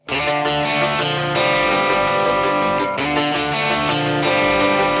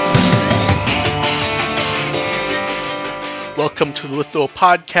welcome to the With Will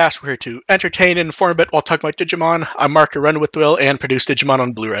podcast. We're here to entertain and inform a bit while talking about Digimon. I'm Mark, who run with Will and produce Digimon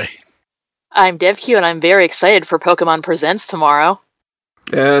on Blu-ray. I'm DevQ, and I'm very excited for Pokemon Presents tomorrow.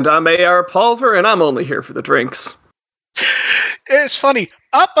 And I'm AR Pulver, and I'm only here for the drinks. It's funny,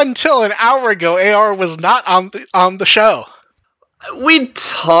 up until an hour ago, AR was not on the show. We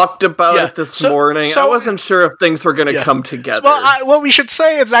talked about it this morning. I wasn't sure if things were going to come together. Well, we should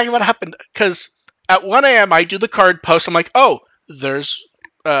say exactly what happened, because at 1 a.m. I do the card post. I'm like, oh, there's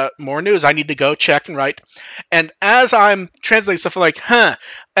more news. I need to go check and write. And as I'm translating stuff, I'm like, and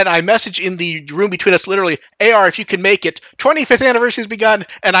I message in the room between us literally, AR, if you can make it, 25th anniversary has begun,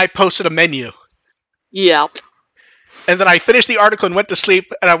 and I posted a menu. Yep. And then I finished the article and went to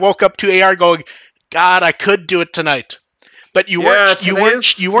sleep, and I woke up to AR going, God, I could do it tonight. But you weren't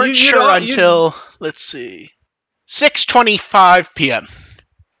sure until, let's see, 6:25 p.m.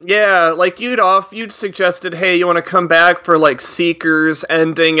 Yeah, like you'd suggested, hey, you want to come back for like Seeker's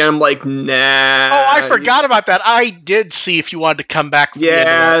ending, and I'm like, nah. Oh, I forgot about that. I did see if you wanted to come back.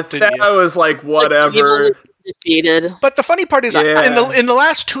 That was like whatever. Defeated. But the funny part is, in the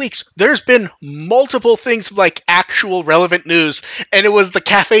last 2 weeks, there's been multiple things of like actual relevant news, and it was the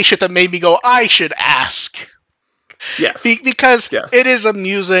cafe shit that made me go, I should ask. Yes, because it is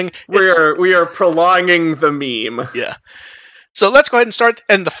amusing. We are prolonging the meme. Yeah. So let's go ahead and start.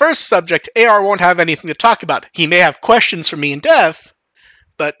 And the first subject, AR won't have anything to talk about. He may have questions for me and Dev,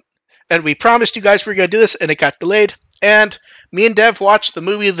 and we promised you guys we were going to do this, and it got delayed. And me and Dev watched the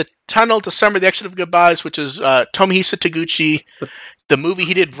movie The Tunnel to Summer, The Exit of Goodbyes, which is Tomohisa Taguchi, the movie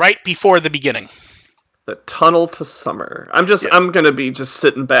he did right before the beginning. The Tunnel to Summer. I'm going to be just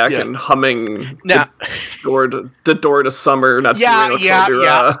sitting back and humming the door to summer. That's what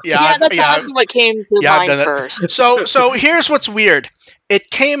came to mind first. So here's what's weird. It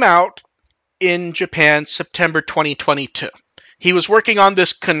came out in Japan September 2022. He was working on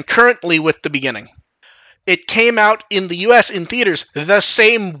this concurrently with the beginning. It came out in the US in theaters the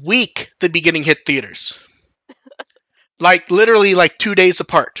same week the beginning hit theaters. Literally 2 days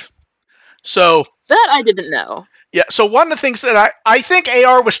apart. So that I didn't know. Yeah, so one of the things that I think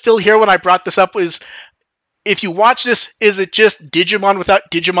AR was still here when I brought this up was, if you watch this, is it just Digimon without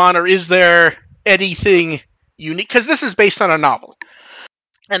Digimon, or is there anything unique? Because this is based on a novel.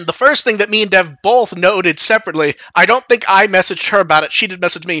 And the first thing that me and Dev both noted separately, I don't think I messaged her about it, she did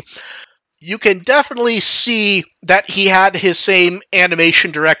message me, you can definitely see that he had his same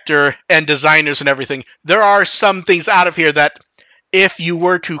animation director and designers and everything. There are some things out of here that, if you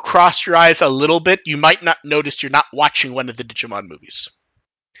were to cross your eyes a little bit, you might not notice you're not watching one of the Digimon movies.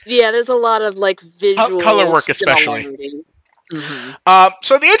 Yeah, there's a lot of visual color work, especially. Mm-hmm.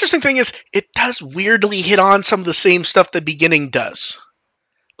 So the interesting thing is, it does weirdly hit on some of the same stuff the beginning does.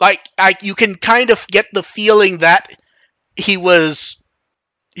 You can kind of get the feeling that he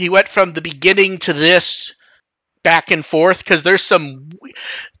went from the beginning to this back and forth, because there's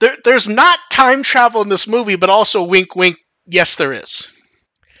there's not time travel in this movie, but also wink wink. Yes, there is.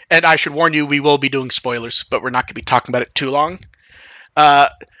 And I should warn you, we will be doing spoilers, but we're not going to be talking about it too long.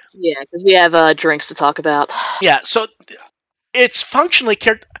 Because we have drinks to talk about. Yeah, so it's functionally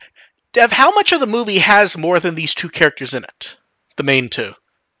character. Dev, how much of the movie has more than these two characters in it? The main two?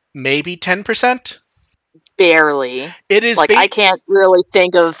 Maybe 10%? Barely. It is. I can't really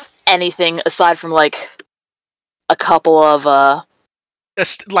think of anything aside from a couple of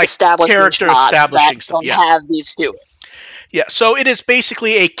character establishing stuff. Don't have these two. Yeah, so it is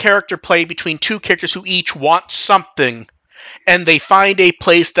basically a character play between two characters who each want something, and they find a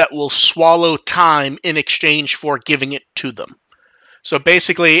place that will swallow time in exchange for giving it to them. So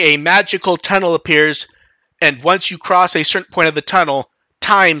basically, a magical tunnel appears, and once you cross a certain point of the tunnel,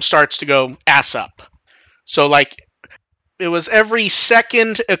 time starts to go ass up. So, it was every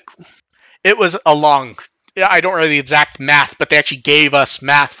second. It was a long. I don't know the exact math, but they actually gave us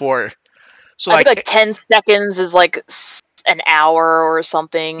math for it. So, I think 10 seconds is an hour or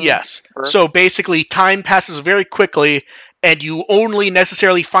something. Yes. So basically, time passes very quickly, and you only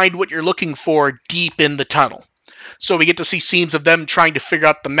necessarily find what you're looking for deep in the tunnel. So we get to see scenes of them trying to figure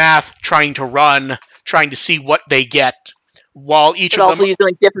out the math, trying to run, trying to see what they get, while each of them also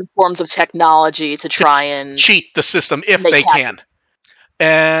using different forms of technology to try and cheat the system if they can.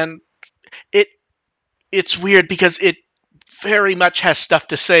 And it's weird because it very much has stuff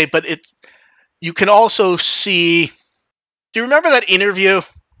to say, but you can also see. Do you remember that interview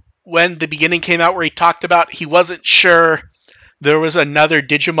when the beginning came out where he talked about he wasn't sure there was another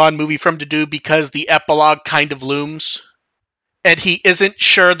Digimon movie for him to do because the epilogue kind of looms? And he isn't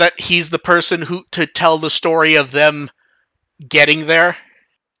sure that he's the person to tell the story of them getting there?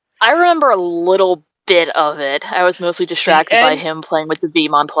 I remember a little bit of it. I was mostly distracted by him playing with the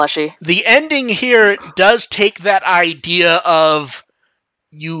Digimon plushie. The ending here does take that idea of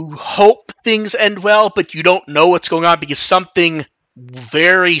you hope things end well, but you don't know what's going on because something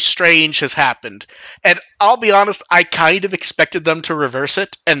very strange has happened. And I'll be honest, I kind of expected them to reverse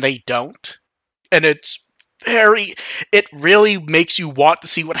it, and they don't. And it really makes you want to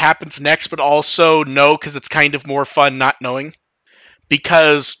see what happens next, but also no, because it's kind of more fun not knowing.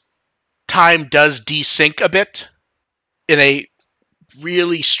 Because time does desync a bit in a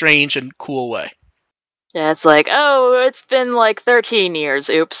really strange and cool way. Yeah, it's like, oh, it's been like 13 years,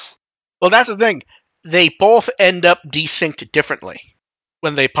 oops. Well, that's the thing. They both end up desynced differently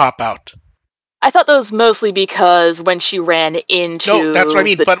when they pop out. I thought that was mostly because when she ran into that's what I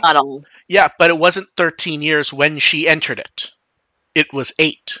mean, the tunnel. Yeah, but it wasn't 13 years when she entered it. It was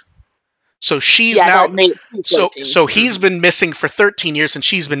 8. So she's now... So he's been missing for 13 years and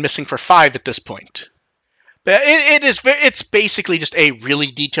she's been missing for 5 at this point. But it's basically just a really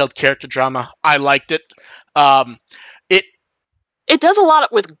detailed character drama. I liked it. It does a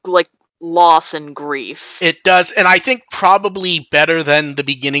lot with like loss and grief. It does, and I think probably better than the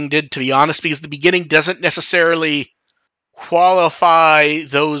beginning did, to be honest, because the beginning doesn't necessarily qualify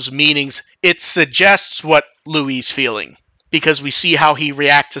those meanings. It suggests what Louis is feeling, because we see how he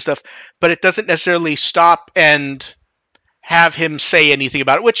reacts to stuff, but it doesn't necessarily stop and have him say anything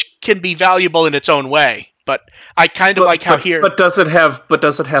about it, which can be valuable in its own way. But I kind of like how here... But does it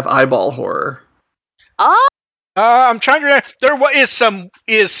have eyeball horror? I'm trying to remember. There is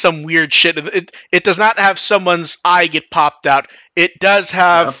some weird shit. It does not have someone's eye get popped out. It does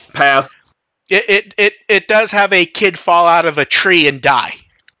have... pass. It does have a kid fall out of a tree and die.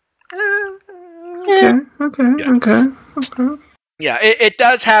 Okay. Yeah, it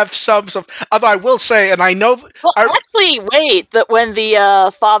does have some stuff. Although I will say, and I know... actually, wait. That when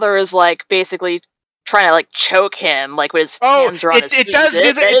the father is like basically trying to like choke him, like with his hands around his feet. It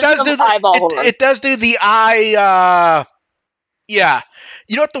does do the eye. Yeah.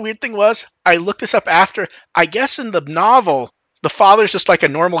 You know what the weird thing was? I looked this up after. I guess in the novel, the father's just like a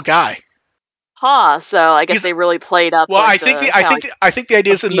normal guy. So I guess they really played up. Well, I think the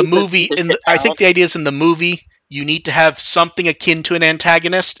idea is in the movie. I think the idea is in the movie. You need to have something akin to an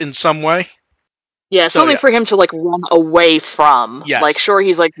antagonist in some way. Yeah, something for him to like run away from. Yes. Like, sure,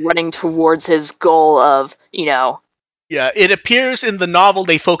 he's like running towards his goal of, Yeah, it appears in the novel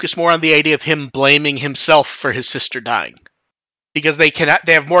they focus more on the idea of him blaming himself for his sister dying. Because they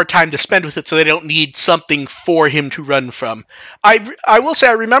have more time to spend with it, so they don't need something for him to run from. I will say,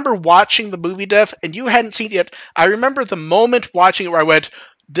 I remember watching the movie, Dev, and you hadn't seen it yet. I remember the moment watching it where I went,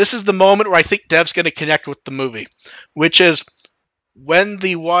 this is the moment where I think Dev's going to connect with the movie. Which is when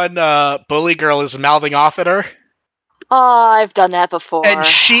the one bully girl is mouthing off at her. Oh, I've done that before. And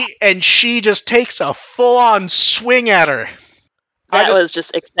she just takes a full-on swing at her. That was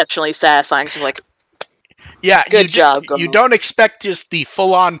just exceptionally satisfying. She's like, yeah, good job. You don't expect just the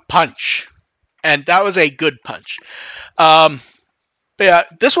full-on punch. And that was a good punch. But yeah,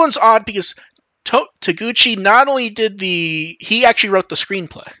 this one's odd because Taguchi not only he actually wrote the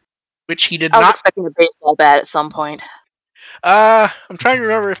screenplay, which he did not... I was expecting a baseball bat at some point. I'm trying to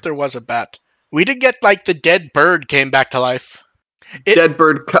remember if there was a bat. We did get, like, the dead bird came back to life. Dead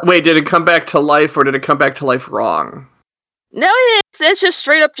bird... Wait, did it come back to life, or did it come back to life wrong? No, it's just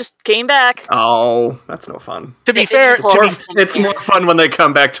straight up just came back. Oh, that's no fun. To be fair... It's more fun when they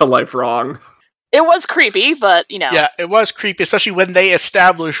come back to life wrong. It was creepy, but, Yeah, it was creepy, especially when they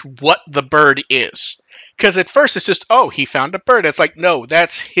establish what the bird is. Because at first it's just, he found a bird. It's like, no,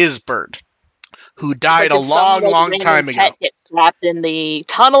 that's his bird. Who died a long time ago. Get trapped in the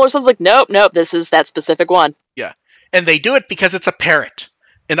tunnel or something. Like, nope, this is that specific one. Yeah, and they do it because it's a parrot.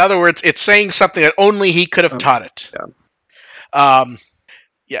 In other words, it's saying something that only he could have taught it.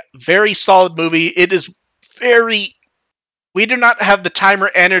 Yeah, very solid movie. It is very... We do not have the time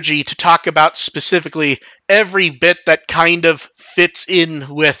or energy to talk about specifically every bit that kind of fits in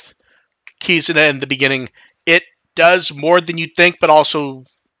with Kizuna in the beginning. It does more than you'd think, but also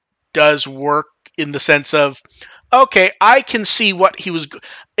does work in the sense of, okay, I can see what he was...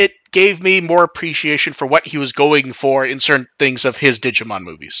 It gave me more appreciation for what he was going for in certain things of his Digimon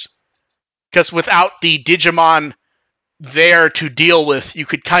movies. Because without the Digimon there to deal with, you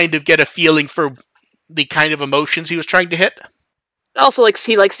could kind of get a feeling for the kind of emotions he was trying to hit. Also,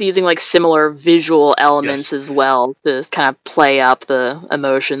 he likes using similar visual elements as well to kind of play up the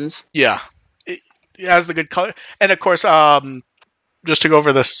emotions. Yeah. It has the good color. And of course, just to go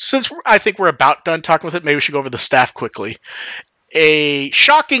over this, since I think we're about done talking with it, maybe we should go over the staff quickly. A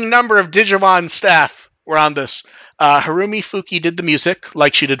shocking number of Digimon staff were on this. Harumi Fuki did the music,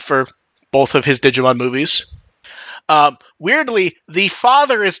 like she did for both of his Digimon movies. Weirdly, the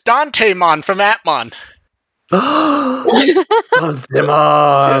father is Dantemon from Atmon. Dantemon!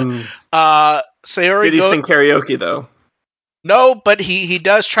 Sayori Did he sing karaoke, though? No, but he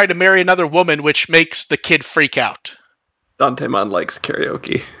does try to marry another woman, which makes the kid freak out. Dantemon likes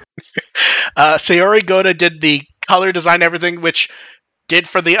karaoke. Sayori Goda did the color design, everything, which did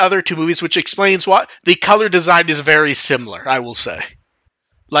for the other two movies, which explains why the color design is very similar, I will say.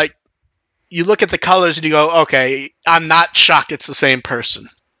 Like, you look at the colors and you go, okay, I'm not shocked it's the same person.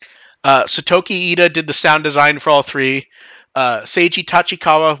 Satoki Ida did the sound design for all three. Seiji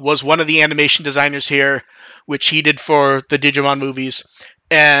Tachikawa was one of the animation designers here, which he did for the Digimon movies.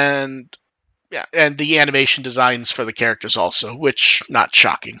 And the animation designs for the characters also, which, not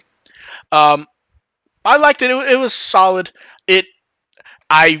shocking. I liked it. It was solid.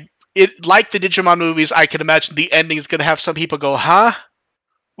 Like the Digimon movies, I can imagine the ending is going to have some people go, huh?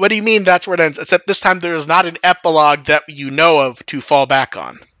 What do you mean that's where it ends? Except this time there is not an epilogue that you know of to fall back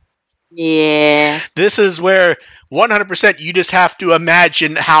on. Yeah. This is where 100% you just have to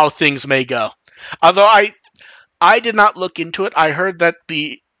imagine how things may go. Although I did not look into it. I heard that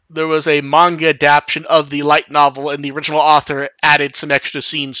there was a manga adaptation of the light novel and the original author added some extra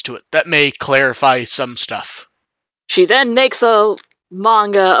scenes to it that may clarify some stuff. She then makes a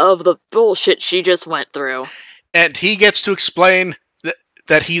manga of the bullshit she just went through. And he gets to explain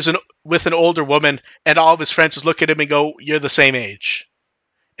that he's with an older woman, and all of his friends just look at him and go, you're the same age.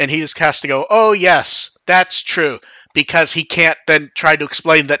 And he just has to go, oh yes, that's true. Because he can't then try to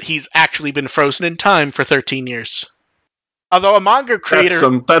explain that he's actually been frozen in time for 13 years. Although a manga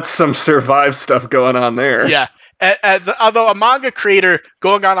creator... That's some Survive stuff going on there. Yeah. Although a manga creator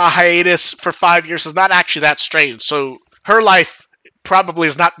going on a hiatus for 5 years is not actually that strange. So her life probably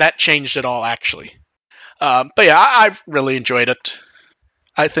is not that changed at all, actually. But yeah, I really enjoyed it.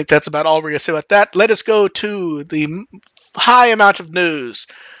 I think that's about all we're going to say about that. Let us go to the high amount of news.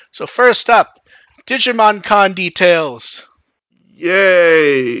 So first up, Digimon Con details.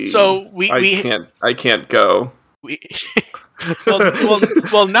 Yay! So I can't go.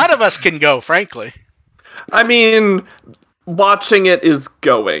 Well, none of us can go, frankly. I mean, watching it is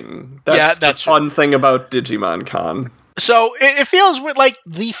going. That's the fun thing about Digimon Con. So it feels like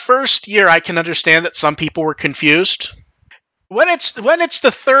the first year I can understand that some people were confused. When it's the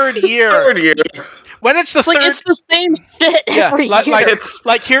third year, when it's the third, it's the same shit every year.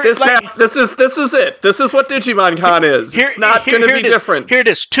 This is it. This is what Digimon Con is. It's not going to be different. Here it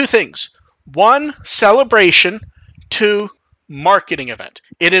is. Two things: one, celebration; two, marketing event.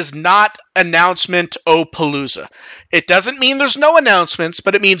 It is not announcement Palooza. It doesn't mean there's no announcements,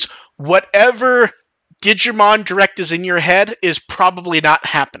 but it means whatever Digimon Direct is in your head is probably not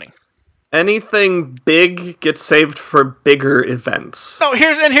happening. Anything big gets saved for bigger events. No,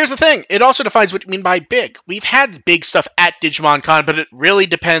 here's the thing. It also defines what you mean by big. We've had big stuff at Digimon Con, but it really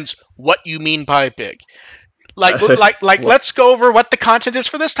depends what you mean by big. Like let's go over what the content is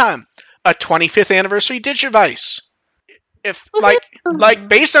for this time. A 25th anniversary Digivice. If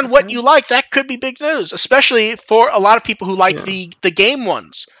based on what you like, that could be big news, especially for a lot of people who like the game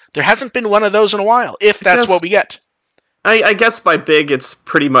ones. There hasn't been one of those in a while, if that's what we get. I guess by big, it's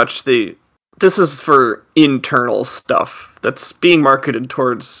pretty much this is for internal stuff that's being marketed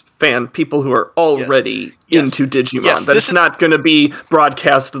towards people who are already into Digimon. Yes, That's not going to be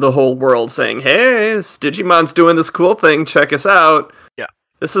broadcast to the whole world saying, hey, Digimon's doing this cool thing, check us out. Yeah.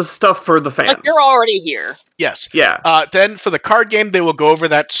 This is stuff for the fans. Like, you're already here. Yes. Yeah. Then for the card game, they will go over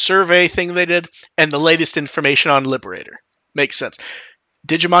that survey thing they did and the latest information on Liberator. Makes sense.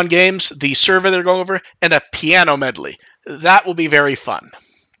 Digimon games, the survey they're going over, and a piano medley. That will be very fun.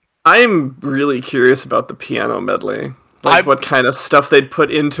 I'm really curious about the piano medley. What kind of stuff they'd put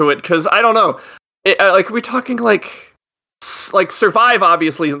into it, because I don't know. We're talking like Survive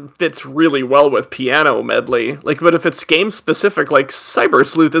obviously fits really well with piano medley. But if it's game specific, like Cyber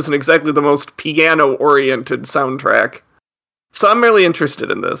Sleuth isn't exactly the most piano oriented soundtrack. So I'm really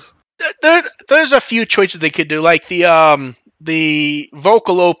interested in this. There's a few choices they could do, like the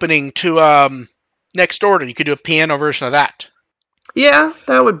vocal opening to Next Order. You could do a piano version of that. Yeah,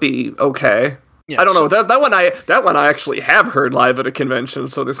 that would be okay. Yeah, I don't know. That one I actually have heard live at a convention,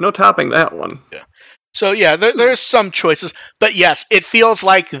 so there's no topping that one. Yeah. So yeah, there's some choices, but yes, it feels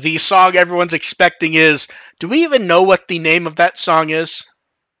like the song everyone's expecting is. Do we even know what the name of that song is?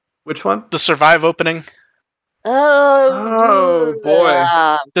 Which one? The Survive opening. Oh boy!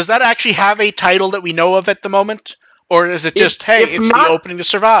 Does that actually have a title that we know of at the moment, or is it just it's the opening to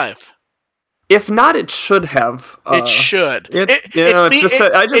Survive? If not, it should have. It should.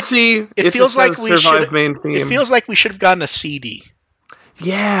 It feels like we should. Main theme. It feels like we should have gotten a CD.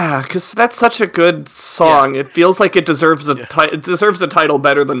 Yeah, because that's such a good song. Yeah. It feels like it deserves it deserves a title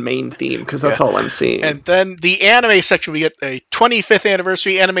better than main theme, because that's all I'm seeing. And then the anime section, we get a 25th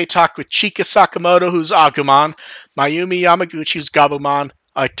anniversary anime talk with Chika Sakamoto, who's Agumon, Mayumi Yamaguchi, who's Gabumon,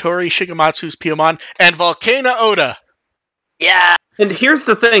 Itori Shigematsu, who's Piyomon, and Volcano Oda. Yeah. And here's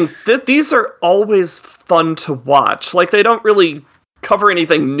the thing, these are always fun to watch. Like, they don't really cover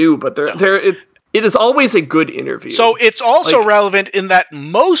anything new, but it is always a good interview. So it's also relevant in that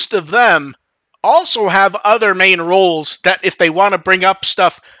most of them also have other main roles that if they want to bring up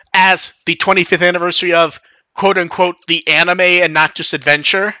stuff as the 25th anniversary of quote-unquote the anime and not just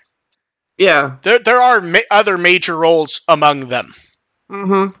adventure. Yeah. There are other major roles among them.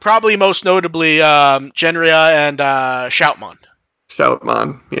 Mm-hmm. Probably most notably Genria and Shoutmon.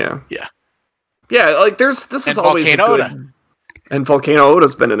 Shoutmon, yeah. Yeah. Yeah, like this is always a good... And Volcano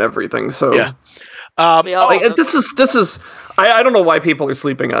Oda's been in everything, so... Yeah. This is I don't know why people are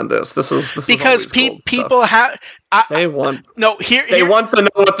sleeping on this. This is because people have they want to know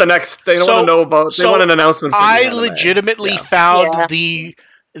what the next they want to know about. They want an announcement. I legitimately found the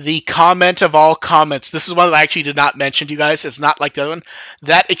comment of all comments. This is one that I actually did not mention to you guys. It's not like the other one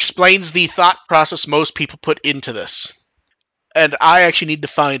that explains the thought process most people put into this. And I actually need to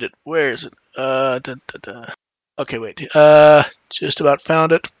find it. Where is it? Okay, wait. Just about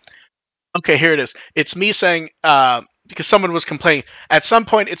found it. Okay, here it is. It's me saying, because someone was complaining, at some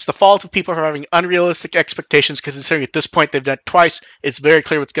point it's the fault of people for having unrealistic expectations, because considering at this point they've done it twice, it's very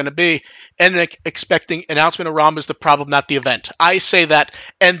clear what's going to be, and expecting announcement of ROM is the problem, not the event. I say that,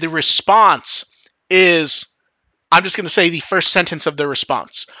 and the response is, I'm just going to say the first sentence of the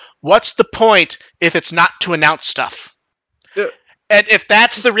response. What's the point if it's not to announce stuff? And if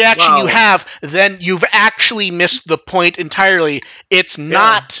that's the reaction you have, then you've actually missed the point entirely. It's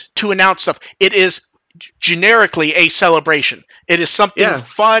not to announce stuff. It is generically a celebration. It is something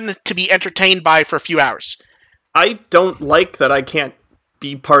fun to be entertained by for a few hours. I don't like that I can't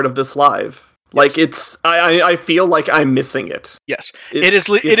be part of this live. Like, it's... I feel like I'm missing it. Yes. It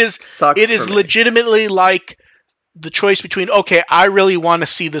is legitimately like the choice between, okay, I really want to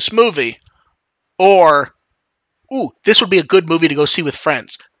see this movie, or... ooh, this would be a good movie to go see with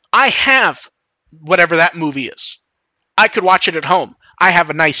friends. I have whatever that movie is. I could watch it at home. I have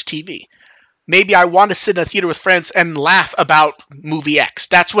a nice TV. Maybe I want to sit in a theater with friends and laugh about movie X.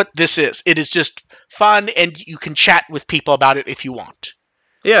 That's what this is. It is just fun, and you can chat with people about it if you want.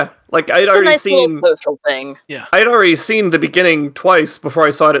 Yeah, like I'd already seen social thing. Yeah, I'd already seen the beginning twice before I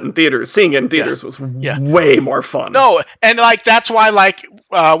saw it in theaters. Seeing it in theaters was way more fun. No, and like that's why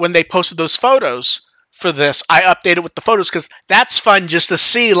when they posted those photos for this, I updated with the photos because that's fun just to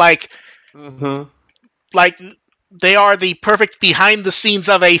see, like they are the perfect behind the scenes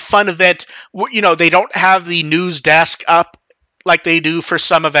of a fun event. You know, they don't have the news desk up like they do for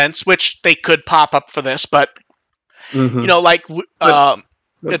some events, which they could pop up for this, but you know,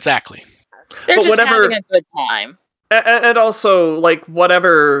 exactly. They're just having a good time. And also, like,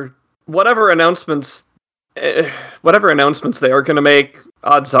 whatever announcements they are going to make,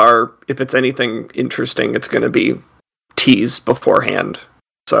 odds are, if it's anything interesting, it's going to be teased beforehand.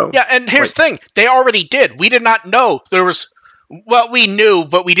 So yeah, and here's the thing. They already did. We did not know there was... well, we knew,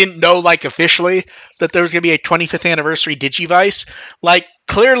 but we didn't know, like, officially that there was going to be a 25th anniversary Digivice. Like,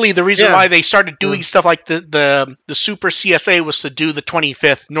 clearly the reason why they started doing stuff like the Super CSA was to do the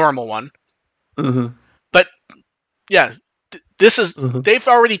 25th normal one. But, yeah, this is... they've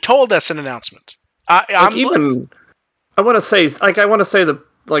already told us an announcement. I want to say that,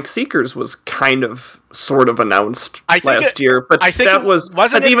 like, Seekers was kind of sort of announced last year, but I think that was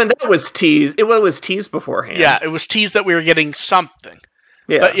teased. It was teased beforehand. Yeah, it was teased that we were getting something.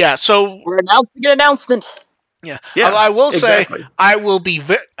 Yeah, but yeah, so we're announcing an announcement. Yeah, I will say I will be.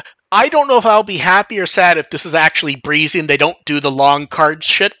 I don't know if I'll be happy or sad if this is actually breezy and they don't do the long card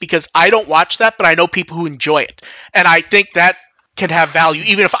shit, because I don't watch that, but I know people who enjoy it, and I think that can have value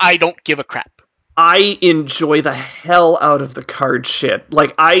even if I don't give a crap. I enjoy the hell out of the card shit.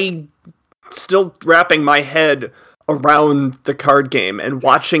 Like, I still wrapping my head around the card game, and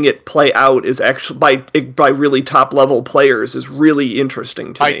watching it play out is actually by really top level players is really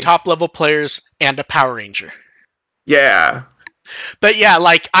interesting to me. By top level players and a Power Ranger. Yeah. But yeah,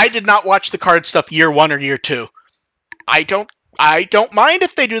 like, I did not watch the card stuff year 1 or year 2. I don't mind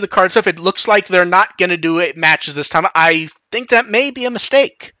if they do the card stuff. It looks like they're not going to do it matches this time. I think that may be a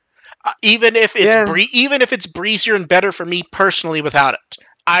mistake. Even if it's breezier and better for me personally without it.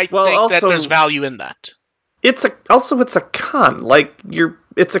 I think that there's value in that. it's a con. Like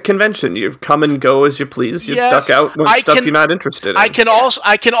it's a convention. You come and go as you please. You duck out when you're not interested in. I can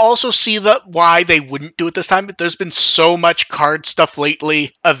also see why they wouldn't do it this time. But there's been so much card stuff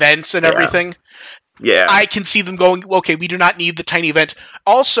lately, events and everything. Yeah. I can see them going, okay, we do not need the tiny event.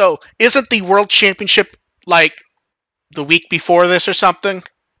 Also, isn't the World Championship like the week before this or something?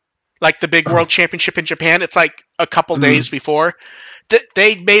 Like the big World Championship in Japan? It's like a couple days before.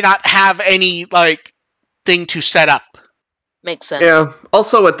 They may not have any like thing to set up. Makes sense. Yeah.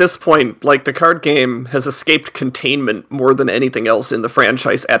 Also, at this point, like the card game has escaped containment more than anything else in the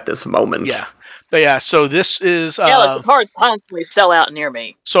franchise at this moment. Yeah. But yeah, so this is like the cards constantly sell out near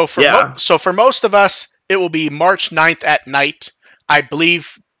me. So for most of us, it will be March 9th at night. I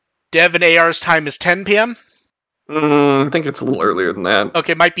believe Dev and AR's time is 10 p.m. I think it's a little earlier than that.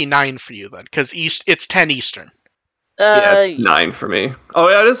 Okay, it might be 9 for you then, because it's 10 Eastern. Yeah, 9 for me. Oh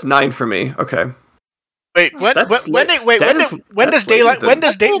yeah, it is 9 for me. Okay. Wait, when does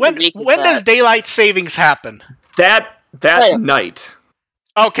daylight savings happen? That night.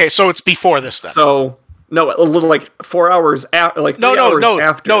 Okay, so it's before this then. So no, a little like 4 hours after, like 3 hours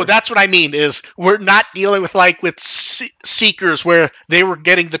after. No, that's what I mean. Is we're not dealing with Seekers where they were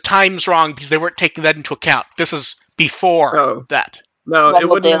getting the times wrong because they weren't taking that into account. This is before that. No, it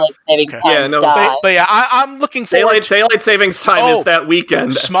wouldn't. But yeah, I'm looking forward. Daylight savings time is that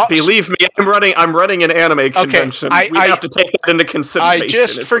weekend. Believe me, I'm running an anime convention. We have to take that into consideration.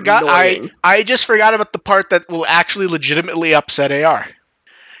 I just forgot about the part that will actually legitimately upset AR.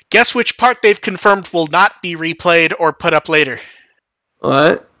 Guess which part they've confirmed will not be replayed or put up later?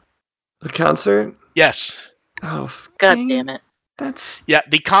 What? The concert? Yes. Oh, God damn it!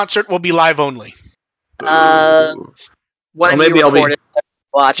 The concert will be live only. Maybe I'll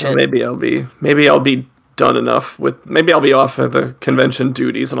watch it. Maybe I'll be done enough with. Maybe I'll be off of the convention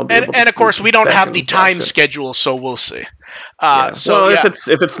duties, and I'll be. And of course, we don't have the time schedule, so we'll see.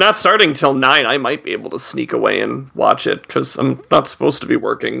 If it's not starting till 9, I might be able to sneak away and watch it because I'm not supposed to be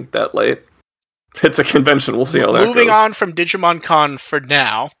working that late. It's a convention. We'll see how that goes. Moving on from Digimon Con for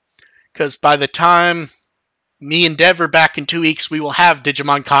now, because by the time me and Dev are back in 2 weeks, we will have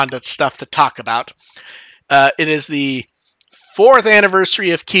Digimon Con stuff to talk about. It is the 4th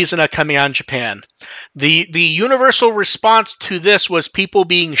anniversary of Kizuna coming out in Japan. The universal response to this was people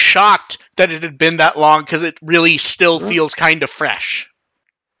being shocked that it had been that long because it really still feels kind of fresh.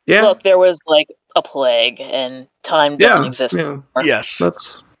 Yeah. Look, there was like a plague and time doesn't exist anymore. Yes.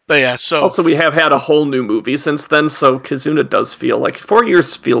 So also we have had a whole new movie since then, so Kizuna does feel like 4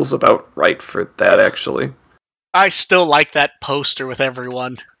 years feels about right for that actually. I still like that poster with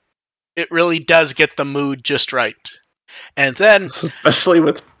everyone. It really does get the mood just right. And then... Especially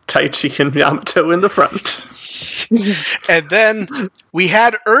with Taichi and Yamato in the front. And then we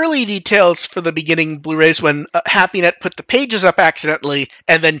had early details for the beginning Blu-rays when HappyNet put the pages up accidentally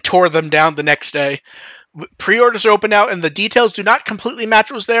and then tore them down the next day. Pre-orders are open now and the details do not completely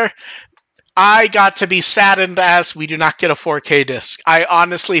match what was there. I got to be saddened as we do not get a 4K disc. I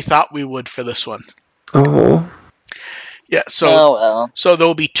honestly thought we would for this one. Oh. Yeah, so there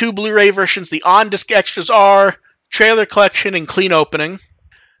will be 2 Blu-ray versions. The on-disc extras are trailer collection and clean opening.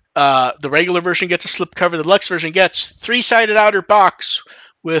 The regular version gets a slipcover. The deluxe version gets 3-sided outer box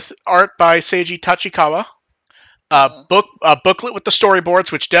with art by Seiji Tachikawa. A booklet with the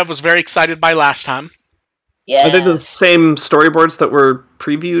storyboards, which Dev was very excited by last time. Yeah. Are they the same storyboards that were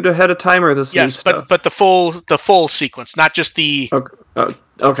previewed ahead of time, or this new stuff? Yes, but the full sequence, not just the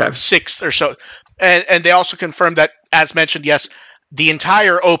okay 6 or so. And they also confirmed that, as mentioned, yes, the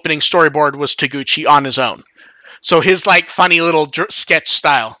entire opening storyboard was Taguchi on his own. So his funny little sketch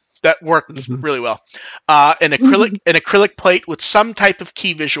style that worked really well. An acrylic plate with some type of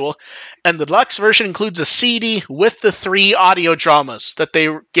key visual, and the deluxe version includes a CD with the 3 audio dramas that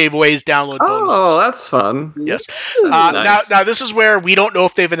they gave away as download bonuses. Oh, that's fun. Yes. Nice. Now this is where we don't know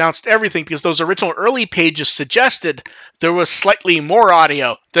if they've announced everything because those original early pages suggested there was slightly more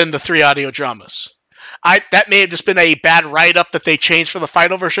audio than the 3 audio dramas. That may have just been a bad write-up that they changed for the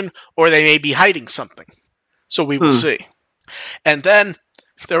final version, or they may be hiding something. So we will see. And then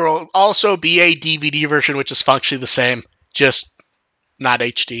there will also be a DVD version, which is functionally the same, just not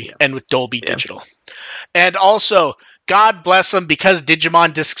HD, and with Dolby Digital. And also, God bless them, because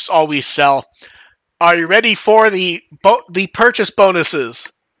Digimon discs always sell. Are you ready for the purchase bonuses?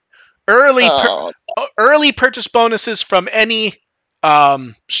 Early purchase bonuses from any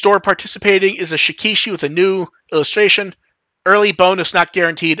store participating is a Shikishi with a new illustration. Early bonus not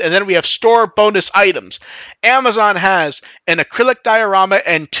guaranteed. And then we have store bonus items. Amazon has an acrylic diorama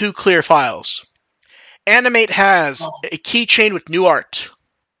and 2 clear files. Animate has a keychain with new art.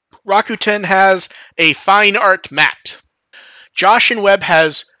 Rakuten has a fine art mat. Josh and Webb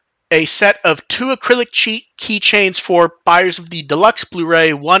has a set of 2 acrylic keychains for buyers of the deluxe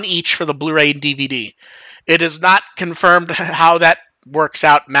Blu-ray, 1 each for the Blu-ray and DVD. It is not confirmed how that works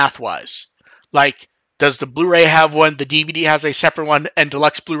out math-wise. Like, does the Blu-ray have one, the DVD has a separate one, and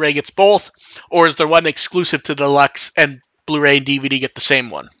deluxe Blu-ray gets both? Or is there one exclusive to deluxe and Blu-ray and DVD get the same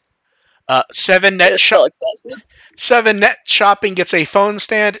one? 7net Shopping gets a phone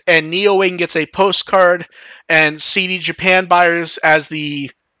stand, and NeoWing gets a postcard, and CD Japan buyers, as the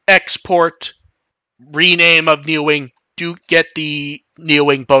export rename of NeoWing, do get the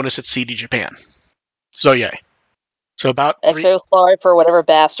NeoWing bonus at CD Japan. So yay. So about I feel sorry for whatever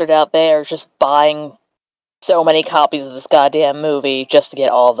bastard out there just buying so many copies of this goddamn movie just to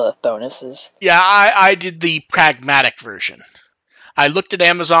get all the bonuses. Yeah, I did the pragmatic version. I looked at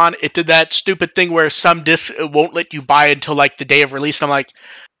Amazon, it did that stupid thing where some discs won't let you buy until like the day of release, and I'm like,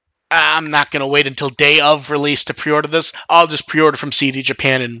 I'm not going to wait until day of release to pre-order this. I'll just pre-order from CD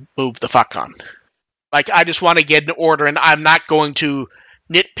Japan and move the fuck on. Like, I just want to get an order, and I'm not going to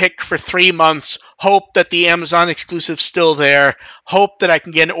nitpick for 3 months, hope that the Amazon exclusive's still there, hope that I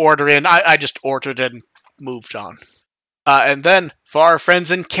can get an order in. I just ordered it and moved on. And then, for our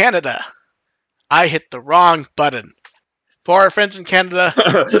friends in Canada, I hit the wrong button. For our friends in Canada...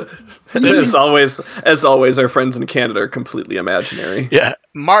 as always, our friends in Canada are completely imaginary. Yeah.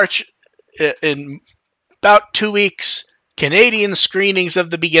 March, in about 2 weeks, Canadian screenings of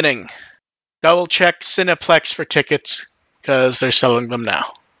The Beginning. Double check Cineplex for tickets, because they're selling them now.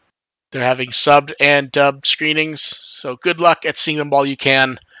 They're having subbed and dubbed screenings, so good luck at seeing them while you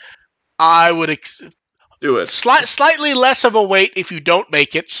can. I would... Do it. Slightly less of a wait if you don't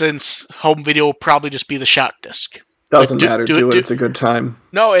make it, since home video will probably just be the shout disc. Doesn't matter. Do it. It's a good time.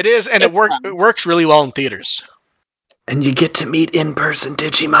 No, it is, and it works really well in theaters. And you get to meet in-person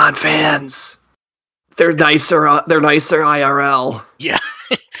Digimon fans. They're nicer. IRL. Yeah.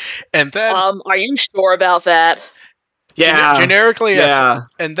 And then, are you sure about that? Yeah. Generically, yes. Yeah.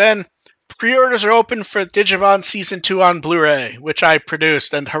 And then pre-orders are open for Digimon Season 2 on Blu-ray, which I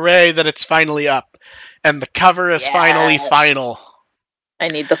produced, and hooray that it's finally up. And the cover is finally final. I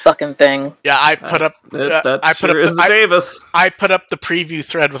need the fucking thing. Yeah, I put up. I put up the preview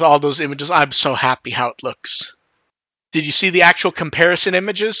thread with all those images. I'm so happy how it looks. Did you see the actual comparison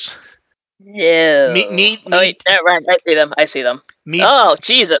images? Yeah. Right. I see them. Oh,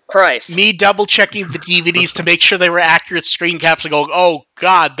 Jesus Christ. Me double checking the DVDs to make sure they were accurate screen caps and going, oh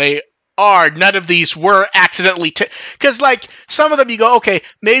God, they are. None of these were accidentally because like some of them you go, okay,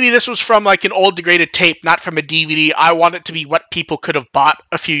 maybe this was from like an old degraded tape, not from a DVD. I want it to be what people could have bought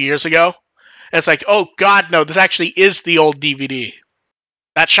a few years ago. And it's like, oh God, no, this actually is the old DVD.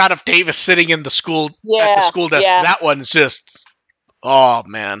 That shot of Davis sitting in the school at the school desk, that one's just, oh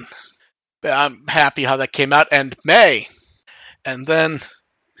man. I'm happy how that came out. And May. And then,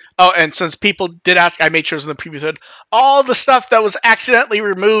 and since people did ask, I made sure it was in the preview thread, all the stuff that was accidentally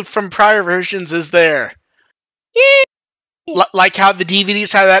removed from prior versions is there. Like how the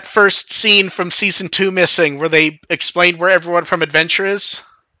DVDs had that first scene from Season 2 missing, where they explained where everyone from Adventure is.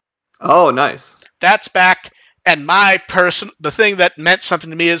 Oh, nice. That's back. And the thing that meant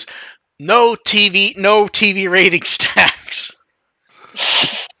something to me is no TV rating stacks.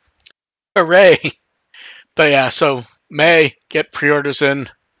 Hooray. But yeah, so May, get pre-orders in.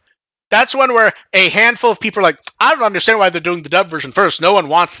 That's one where a handful of people are like, I don't understand why they're doing the dub version first. No one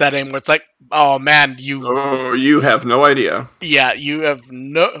wants that anymore. It's like, oh man, you have no idea. Yeah, you have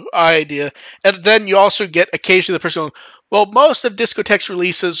no idea. And then you also get occasionally the person going, well, most of Discotek's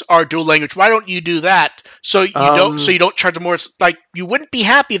releases are dual language. Why don't you do that? So you don't charge more. It's like, you wouldn't be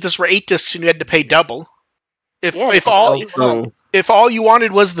happy if this were 8 discs and you had to pay double. If all you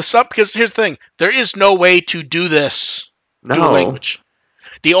wanted was the sub, because here's the thing, there is no way to do this dual language.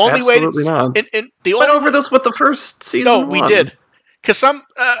 The only way not. We went over this with the first season. No, we did. Because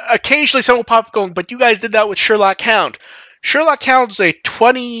occasionally someone will pop up going, but you guys did that with Sherlock Hound. Sherlock Hound is a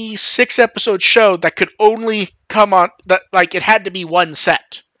 26 episode show that could only come on that, like, it had to be one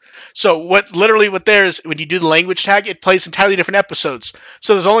set. So what there is, when you do the language tag, it plays entirely different episodes.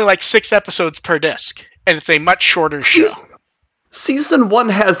 So there's only like 6 episodes per disc, and it's a much shorter show. Season 1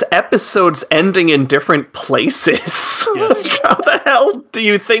 has episodes ending in different places. Yes. How the hell do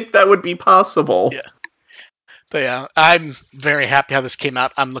you think that would be possible? Yeah. But yeah, I'm very happy how this came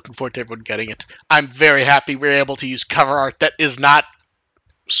out. I'm looking forward to everyone getting it. I'm very happy we're able to use cover art that is not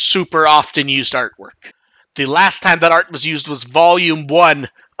super often used artwork. The last time that art was used was Volume 1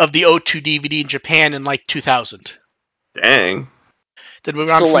 of the O2 DVD in Japan in like 2000. Dang. Then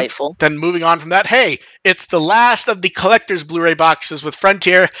moving on from that, hey, it's the last of the collector's Blu-ray boxes with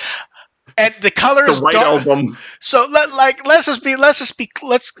Frontier, and the colors. The White Album. So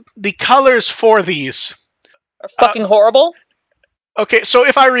the colors for these are fucking horrible. Okay, so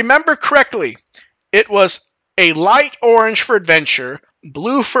if I remember correctly, it was a light orange for Adventure,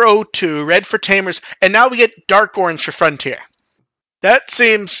 blue for O2, red for Tamers, and now we get dark orange for Frontier. That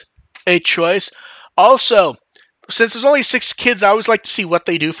seems a choice. Also, since there's only 6 kids, I always like to see what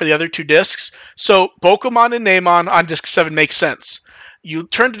they do for the other 2 discs. So, Pokemon and Namon on disc 7 makes sense. You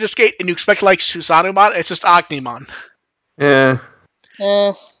turn to disc 8 and you expect like Susanumon, it's just Agnemon. Yeah.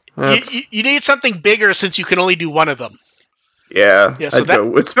 You need something bigger since you can only do one of them. Yeah,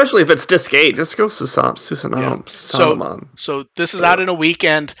 so especially if it's disc 8, just go Susanumon. So this is out in a week,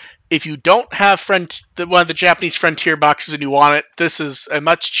 and if you don't have one of the Japanese Frontier boxes and you want it, this is a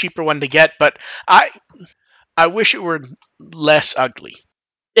much cheaper one to get, but I wish it were less ugly.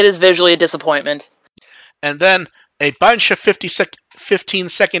 It is visually a disappointment. And then a bunch of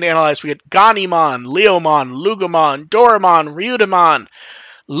 15-second analyze. We get Ganimon, Leomon, Lugomon, Doramon, Ryudamon,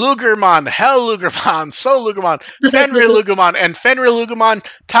 Lugermon, Hell Lugermon, Soul Lugermon, Fenrir Lugermon, and Fenrir Lugermon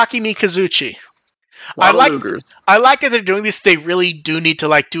Takemi Kazuchi. I like that they're doing this. They really do need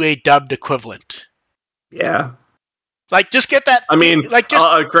to do a dubbed equivalent. Yeah. Just get that. I mean, granted,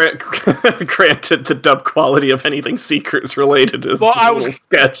 the dub quality of anything Seekers related is a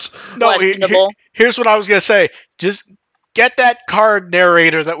sketch. No, here's what I was gonna say. Just get that card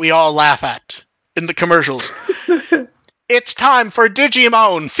narrator that we all laugh at in the commercials. It's time for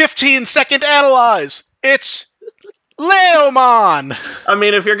Digimon 15-second analyze. It's Leomon. I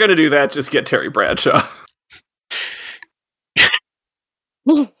mean, if you're gonna do that, just get Terry Bradshaw.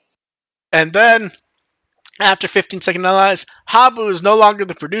 And then, after 15-second analyze, Habu is no longer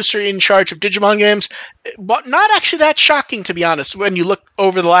the producer in charge of Digimon games. But not actually that shocking, to be honest, when you look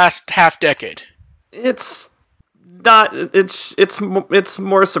over the last half-decade. It's not. It's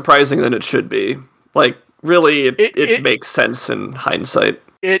more surprising than it should be. Really, it makes sense in hindsight.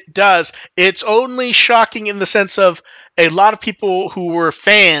 It does. It's only shocking in the sense of a lot of people who were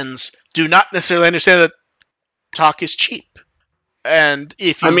fans do not necessarily understand that talk is cheap. And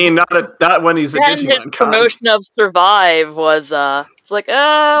if you... not when he's a Digimon. And his promotion of Survive was, it's like,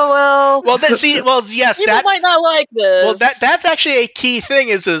 oh, well... yes, people might not like this. Well, that's actually a key thing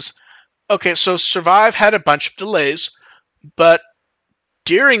is, okay, so Survive had a bunch of delays, but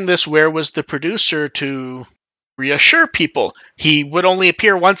during this, where was the producer to reassure people? He would only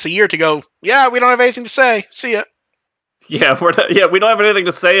appear once a year to go, yeah, we don't have anything to say. See ya. Yeah, we don't have anything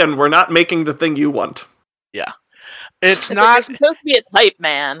to say, and we're not making the thing you want. Yeah. It's not... You're supposed to be its hype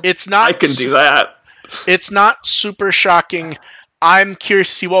man. It's not... I can do that. It's not super shocking. I'm curious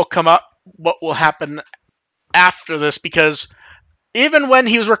to see what will happen after this, because even when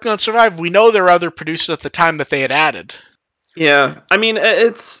he was working on Survive, we know there were other producers at the time that they had added. Yeah, I mean,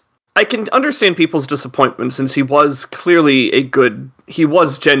 I can understand people's disappointment since he was clearly he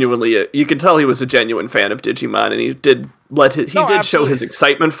was genuinely, you could tell he was a genuine fan of Digimon, and he did show his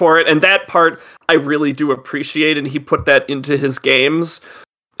excitement for it, and that part I really do appreciate, and he put that into his games.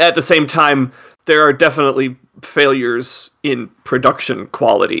 At the same time, there are definitely failures in production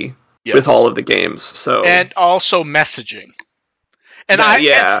quality with all of the games, so... And also messaging. And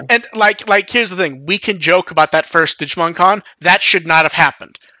here's the thing. We can joke about that first Digimon Con. That should not have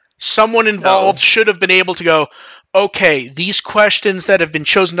happened. Someone involved should have been able to go, okay, these questions that have been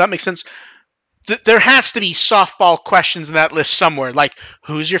chosen don't make sense. There has to be softball questions in that list somewhere, like,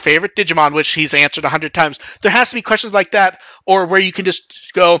 who's your favorite Digimon, which he's answered 100 times. There has to be questions like that, or where you can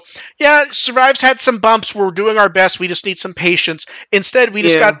just go, yeah, Survive's had some bumps, we're doing our best, we just need some patience. Instead, we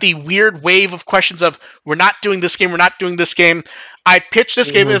just got the weird wave of questions of, we're not doing this game. I pitched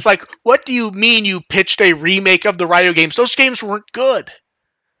this game, and it's like, what do you mean you pitched a remake of the Ryo games? Those games weren't good.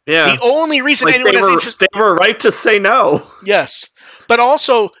 Yeah. The only reason anyone has interest... They were right to say no. Yes. But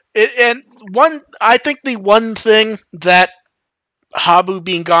also, I think the one thing that Habu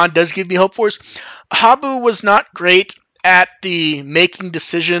being gone does give me hope for is Habu was not great at the making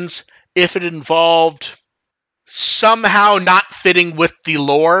decisions if it involved somehow not fitting with the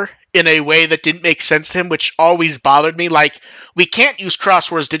lore in a way that didn't make sense to him, which always bothered me. Like, we can't use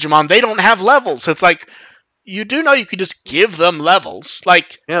Crosswords Digimon. They don't have levels. It's like, you do know you could just give them levels.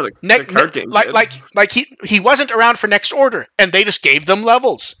 Like, yeah, the card game. Like he wasn't around for Next Order, and they just gave them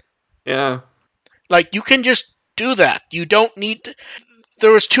levels. Yeah. Like, you can just do that. You don't need to...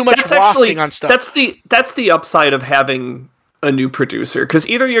 There was too much wafting on stuff. That's the upside of having a new producer, because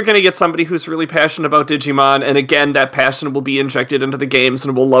either you're going to get somebody who's really passionate about Digimon, and again, that passion will be injected into the games,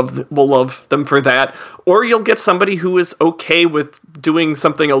 and we'll love them for that, or you'll get somebody who is okay with doing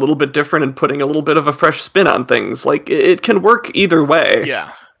something a little bit different and putting a little bit of a fresh spin on things. Like, it can work either way. Yeah,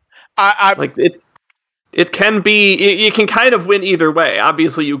 it can be. You can kind of win either way.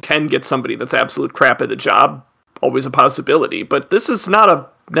 Obviously, you can get somebody that's absolute crap at the job, always a possibility, but this is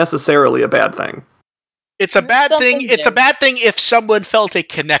not necessarily a bad thing. It's a bad thing. It's a bad thing if someone felt a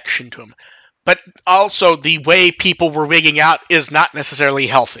connection to him. But also, the way people were wigging out is not necessarily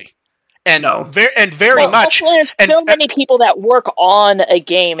healthy. And very much. There's so many people that work on a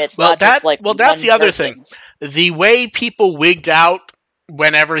game. It's not just like that's the other person. thing. The way people wigged out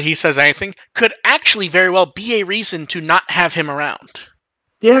whenever he says anything could actually very well be a reason to not have him around.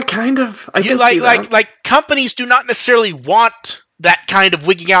 Yeah, kind of. I can see that. Like companies do not necessarily want that kind of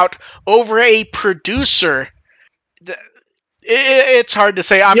wigging out over a producer. It's hard to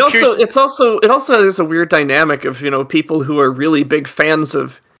say. It also there's a weird dynamic of, people who are really big fans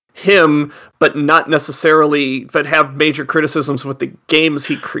of him, but not necessarily, but have major criticisms with the games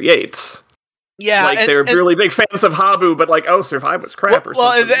he creates. Yeah, like they're really big fans of Habu, but like, Survive was crap or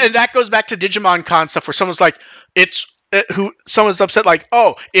something. Well, and that goes back to Digimon Con stuff, where someone's like, someone's upset, like,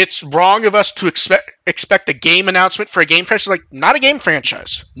 it's wrong of us to expect a game announcement for a game franchise. Like, not a game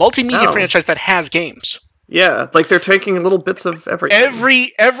franchise, multimedia franchise that has games. Yeah, like they're taking little bits of everything.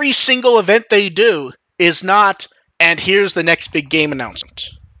 Every single event they do is not, and here's the next big game announcement.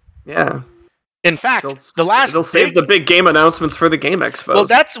 Yeah. In fact, they'll save the big game announcements for the Game Expo.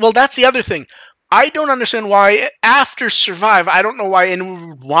 Well, that's the other thing. I don't understand why, after Survive, I don't know why anyone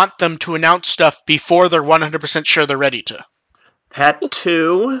would want them to announce stuff before they're 100% sure they're ready to. That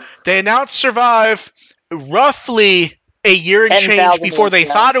too. They announced Survive roughly a year and change before they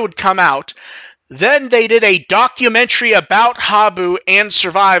thought it would come out. Then they did a documentary about Habu and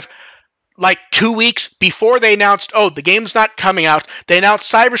Survive like 2 weeks before they announced, the game's not coming out. They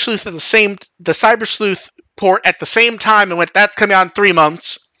announced Cyber Sleuth the Cyber Sleuth port at the same time and went, that's coming out in 3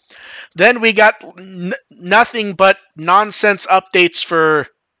 months. Then we got nothing but nonsense updates for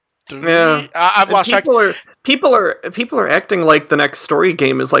 3. Yeah. I've lost track. People are acting like the next story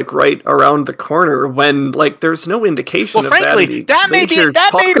game is like right around the corner when like there's no indication of frankly,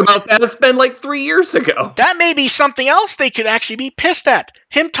 that. It's been like 3 years ago. That may be something else they could actually be pissed at.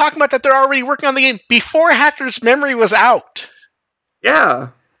 Him talking about that they're already working on the game before Hacker's Memory was out. Yeah.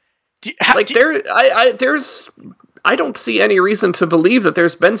 I don't see any reason to believe that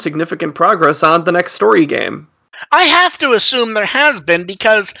there's been significant progress on the next story game. I have to assume there has been,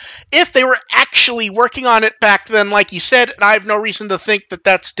 because if they were actually working on it back then, like you said, and I have no reason to think that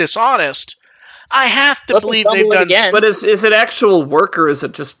that's dishonest, I have to believe they've done... But is it actual work, or is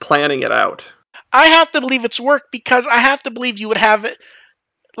it just planning it out? I have to believe it's work, because I have to believe you would have it,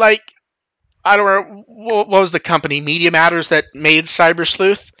 like, I don't know, what was the company, Media Matters, that made Cyber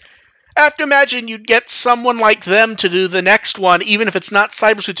Sleuth? I have to imagine you'd get someone like them to do the next one, even if it's not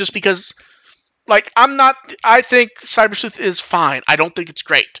Cyber Sleuth, just because... Like, I think Cyber Sleuth is fine. I don't think it's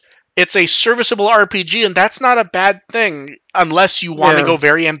great. It's a serviceable RPG, and that's not a bad thing, unless you want to go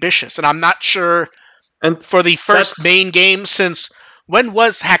very ambitious. And I'm not sure, and for the first main game since... When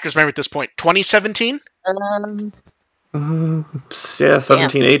was Hacker's Memory at this point? 2017? 17,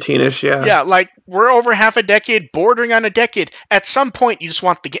 18-ish, yeah. Yeah, like, we're over half a decade, bordering on a decade. At some point, you just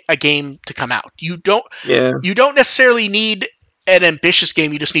want a game to come out. You don't necessarily need... an ambitious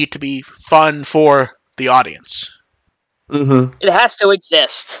game, you just need to be fun for the audience. Mm-hmm. It has to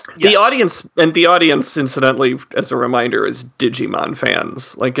exist. Yes. The audience, incidentally, as a reminder, is Digimon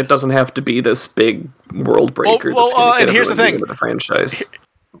fans. Like, it doesn't have to be this big world breaker that's going to get everyone into the franchise.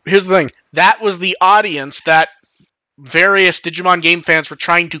 Here's the thing. That was the audience that various Digimon game fans were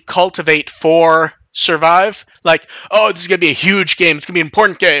trying to cultivate for Survive. Like, this is going to be a huge game. It's going to be an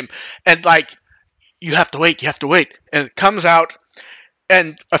important game. And, like, you have to wait. And it comes out,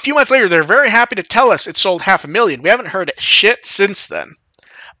 and a few months later, they're very happy to tell us it sold 500,000. We haven't heard shit since then.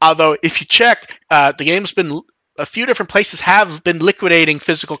 Although, if you check, the game's been... A few different places have been liquidating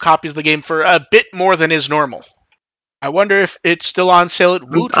physical copies of the game for a bit more than is normal. I wonder if it's still on sale at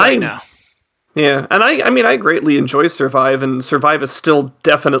Woot right now. Yeah, and I greatly enjoy Survive, and Survive is still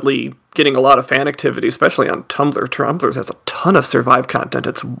definitely getting a lot of fan activity, especially on Tumblr. Tumblr has a ton of Survive content.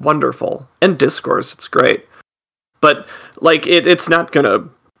 It's wonderful. And Discourse, it's great. But, like, it's not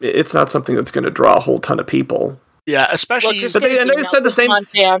something that's gonna draw a whole ton of people. Yeah, especially... They said the same...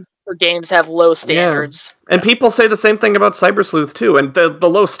 for games have low standards. Yeah. And people say the same thing about Cyber Sleuth too, and the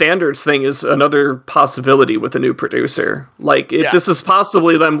low standards thing is another possibility with a new producer. Like, this is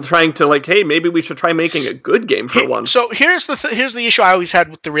possibly them trying to, like, hey, maybe we should try making a good game for once. So here's the issue I always had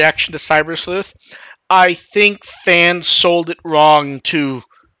with the reaction to Cyber Sleuth. I think fans sold it wrong to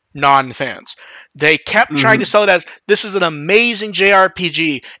non-fans. They kept trying to sell it as, this is an amazing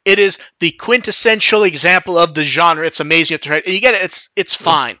JRPG. It is the quintessential example of the genre. It's amazing. You have to try it. And you get it. It's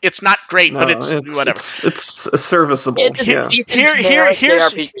fine. It's not great, but it's whatever. It's serviceable. Here's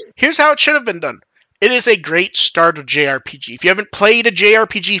how it should have been done. It is a great start of JRPG. If you haven't played a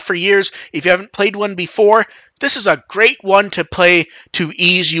JRPG for years, if you haven't played one before, this is a great one to play to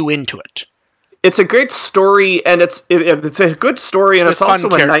ease you into it. It's a great story, and it's a good story, and it's also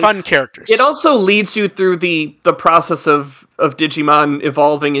fun characters. It also leads you through the process of Digimon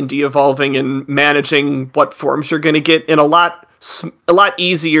evolving and de-evolving and managing what forms you're going to get in a lot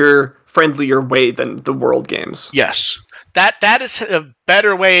easier, friendlier way than the World games. Yes, that is a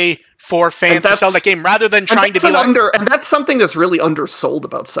better way for fans to sell that game rather than trying to be like. And that's something that's really undersold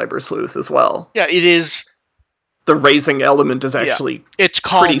about Cyber Sleuth as well. Yeah, it is. The raising element is actually it's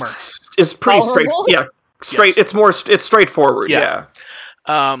calmer. It's pretty straight. Yeah, straight. Yes. It's straightforward. Yeah.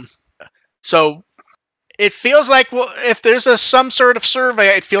 So it feels like, if there's some sort of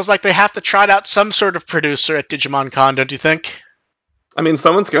survey, it feels like they have to trot out some sort of producer at Digimon Con, don't you think? I mean,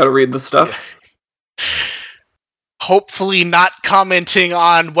 someone's got to read the stuff. Yeah. Hopefully, not commenting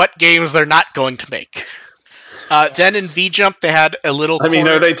on what games they're not going to make. Then in V-Jump, they had a little. I mean,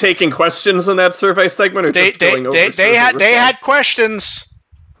 are they taking questions in that survey segment, or just going over? They had questions.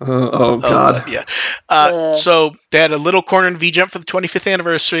 Oh God! So they had a little corner in V-Jump for the 25th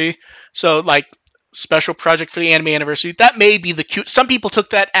anniversary. So, like, special project for the anime anniversary. That may be the cute. Some people took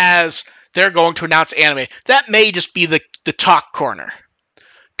that as they're going to announce anime. That may just be the talk corner.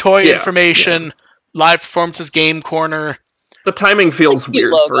 Toy information, live performances, game corner. The timing feels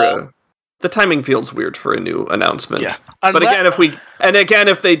weird The timing feels weird for a new announcement. Yeah. But again,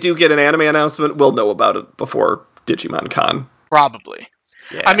 if they do get an anime announcement, we'll know about it before Digimon Con. Probably.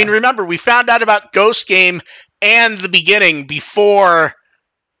 Yeah. I mean, remember, we found out about Ghost Game and the beginning before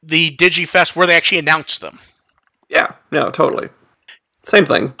the DigiFest where they actually announced them. Yeah, no, totally. Same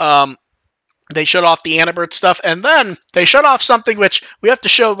thing. They showed off the Annabird stuff, and then they showed off something which we have to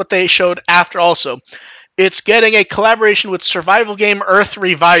show what they showed after also. It's getting a collaboration with survival game Earth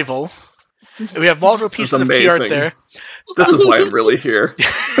Revival. We have multiple pieces of key art there. This is why I'm really here.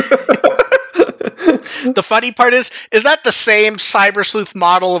 The funny part is that the same Cyber Sleuth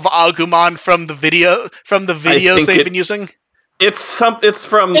model of Agumon from the videos they've been using? It's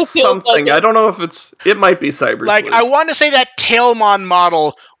from something. I don't know if it might be Cyber Sleuth. I want to say that Tailmon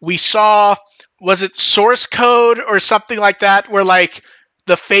model we saw, was it Source Code or something like that, where like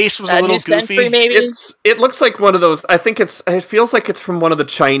the face was a little goofy? It looks like one of those. I think it feels like it's from one of the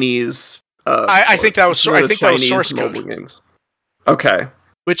Chinese. I think that was Source Code games. Okay.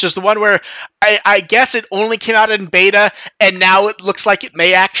 Which is the one where I guess it only came out in beta, and now it looks like it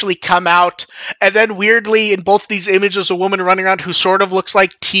may actually come out. And then weirdly, in both these images, a woman running around who sort of looks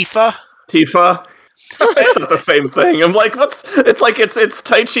like Tifa. Tifa? It's not the same thing. I'm like, it's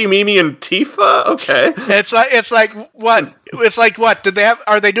Tai Chi, Mimi, and Tifa? Okay. It's like what? It's like what?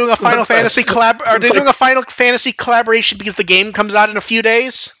 Are they doing a Final Fantasy a Final Fantasy collaboration because the game comes out in a few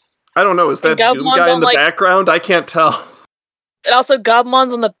days? I don't know. Is that Doom guy in the background? I can't tell. And also,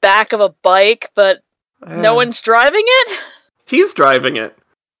 Gobmon's on the back of a bike, but no one's driving it? He's driving it.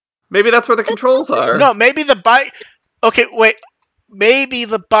 Maybe that's where the controls are. No, maybe the bike... Okay, wait. Maybe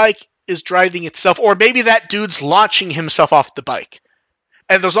the bike is driving itself, or maybe that dude's launching himself off the bike.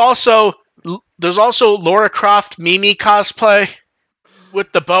 And there's also Lara Croft Mimi cosplay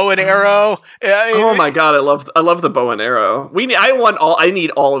with the bow and arrow. Oh my god, I love the bow and arrow. I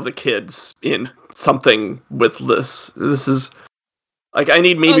need all of the kids in something with this. This is... Like, I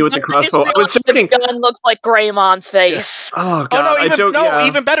need Mimi with the crossbow. I was joking. The gun looks like Greymon's face. Yeah. Oh, God.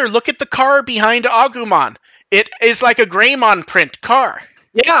 Even better. Look at the car behind Agumon. It is like a Greymon print car.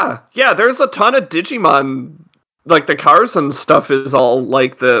 Yeah. There's a ton of Digimon. Like, the cars and stuff is all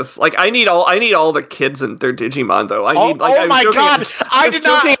like this. Like, I need all the kids and their Digimon, though. I did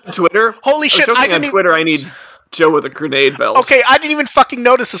not on Twitter. Holy shit! On Twitter, I need Joe with a grenade belt. Okay, I didn't even fucking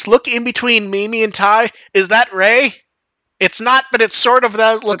notice this. Look in between Mimi and Tai. Is that Ray? It's not, but it sort of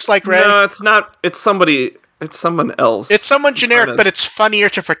looks like Ray. No, it's not. It's somebody. It's someone else. It's someone generic, but it's funnier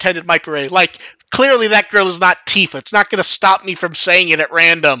to pretend it might be Ray. Like, clearly that girl is not Tifa. It's not going to stop me from saying it at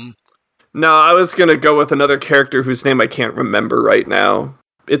random. No, I was going to go with another character whose name I can't remember right now.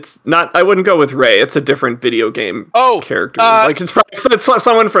 It's not. I wouldn't go with Ray. It's a different video game character. It's probably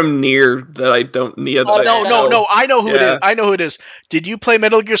someone from Nier that I don't need. No. I know who it is. I know who it is. Did you play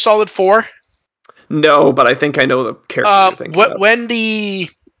Metal Gear Solid 4? No, but I think I know the character you're thinking of. When I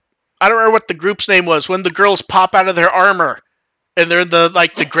don't remember what the group's name was. When the girls pop out of their armor and they're in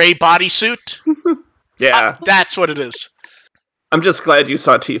the gray bodysuit. Yeah, that's what it is. I'm just glad you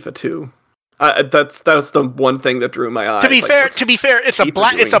saw Tifa too. That's the one thing that drew my eye. To be fair, it's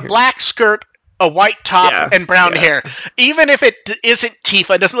a black skirt, a white top, and brown hair. Even if it isn't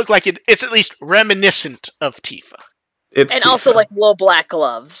Tifa, it doesn't look like it. It's at least reminiscent of Tifa. And also little black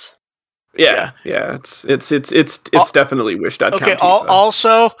gloves. Yeah. It's definitely Wish.com. Okay.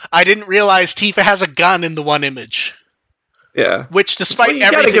 Also, I didn't realize Tifa has a gun in the one image. Yeah. Which, despite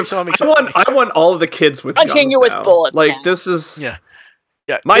everything, I want all of the kids with guns you with bullets. This is. Yeah.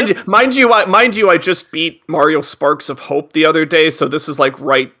 Mind you, I just beat Mario Sparks of Hope the other day, so this is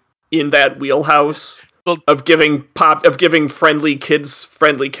right in that wheelhouse of giving friendly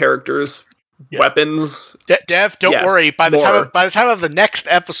characters weapons. Dev, don't worry. By the time of the next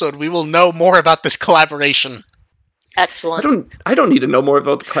episode, we will know more about this collaboration. Excellent. I don't need to know more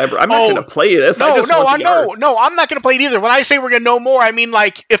about the collaboration. I'm not going to play this. No, I'm not going to play it either. When I say we're going to know more, I mean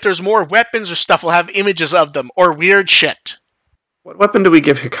if there's more weapons or stuff, we'll have images of them or weird shit. What weapon do we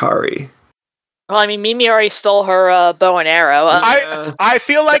give Hikari? Well, I mean, Mimi already stole her bow and arrow. I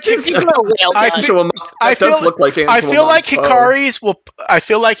feel like Hikari's will. I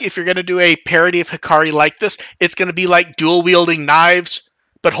feel like if you're going to do a parody of Hikari like this, it's going to be like dual wielding knives,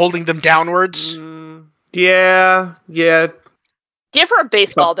 but holding them downwards. Yeah. Give her a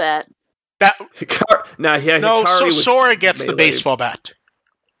baseball bat. Sora gets the baseball bat.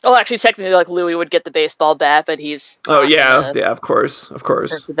 Well, actually, technically, Louis would get the baseball bat, but he's... Oh, yeah, of course.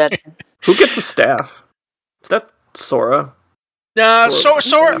 Who gets the staff? Is that Sora?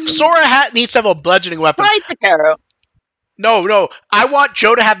 Sora needs to have a bludgeoning weapon. Right, Hikaru. No, I want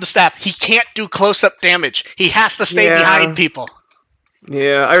Joe to have the staff. He can't do close-up damage. He has to stay behind people.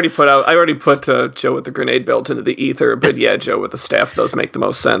 Yeah, I already put Joe with the grenade belt into the ether, but yeah, Joe with the staff does make the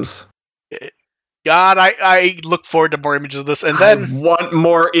most sense. God, I look forward to more images of this. And then I want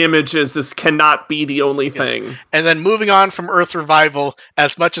more images. This cannot be the only thing. And then moving on from Earth Revival,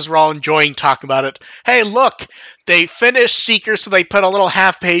 as much as we're all enjoying talking about it, hey, look, they finished Seeker, so they put a little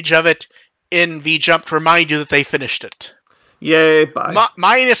half page of it in VJump to remind you that they finished it. Yay, bye.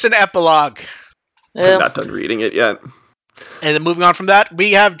 Minus an epilogue. I'm not done reading it yet. And then moving on from that,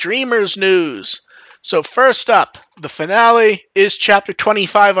 we have Dreamers news. So first up, the finale is chapter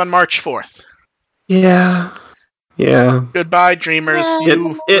 25 on March 4th. Yeah. Goodbye, Dreamers.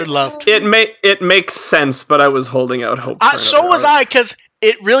 You were loved. It makes sense, but I was holding out hope. So was I, because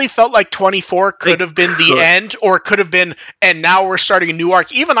it really felt like 24 could have been the end, or it could have been, and now we're starting a new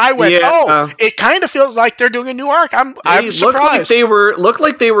arc. Even I went, it kind of feels like they're doing a new arc. I'm surprised. Looked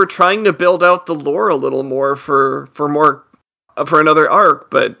like they were trying to build out the lore a little more for another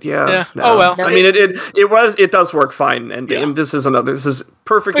arc, but no. Oh well. I mean, it does work fine, and this is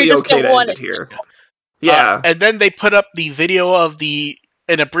perfectly okay to end it here. Yeah. And then they put up the video of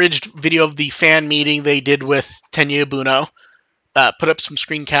an abridged video of the fan meeting they did with Tenya Buno. Put up some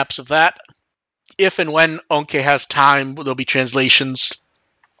screen caps of that. If and when Onke has time, there'll be translations.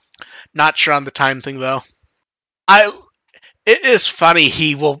 Not sure on the time thing, though. It is funny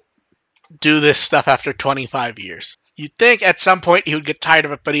he will do this stuff after 25 years. You'd think at some point he would get tired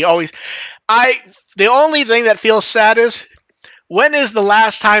of it, but he always... The only thing that feels sad is, when is the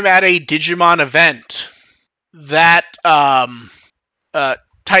last time at a Digimon event that Taiki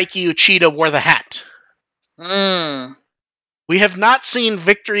Uchida wore the hat? We have not seen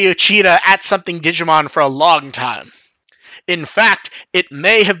Victory Uchida at something Digimon for a long time. In fact, it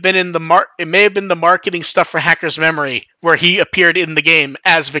may have been the marketing stuff for Hacker's Memory, where he appeared in the game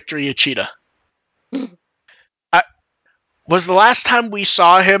as Victory Uchida. Was the last time we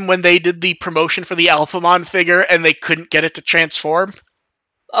saw him when they did the promotion for the Alphamon figure and they couldn't get it to transform?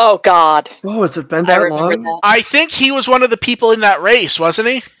 Oh, God. Oh, has it been that long? That. I think he was one of the people in that race, wasn't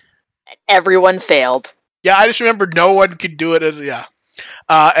he? Everyone failed. Yeah, I just remember no one could do it.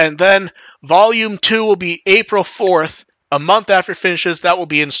 And then Volume 2 will be April 4th, a month after it finishes. That will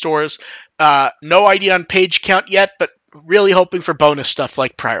be in stores. No idea on page count yet, but really hoping for bonus stuff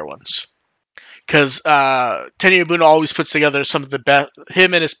like prior ones. Because Tenya Buno always puts together some of the best...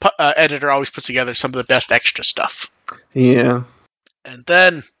 Him and his editor always puts together some of the best extra stuff. Yeah. And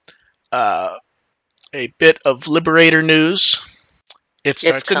then a bit of Liberator news. It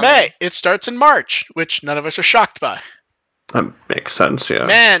starts in May. It starts in March, which none of us are shocked by. That makes sense, yeah.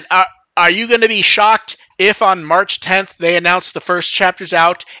 Man, Are you going to be shocked if on March 10th they announce the first chapter's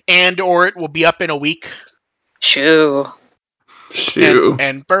out and or it will be up in a week? Shoo.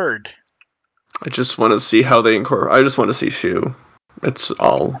 And Bird. I just want to see how they incorporate. I just want to see Shu. It's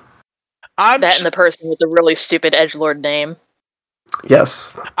all. And the person with the really stupid edgelord name.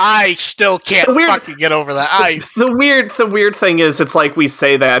 Yes. I still can't fucking get over that. The weird thing is, it's like we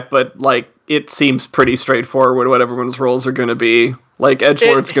say that, but like it seems pretty straightforward what everyone's roles are going to be. Like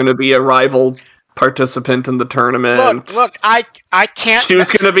edgelord's going to be a rival participant in the tournament. Look, I can't.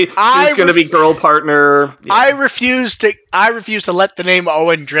 Shu's going to be girl partner. Yeah. I refuse to let the name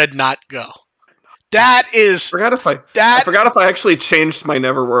Owen Dreadnought go. That is. I forgot if I actually changed my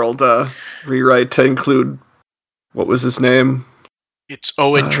Neverworld rewrite to include what was his name. It's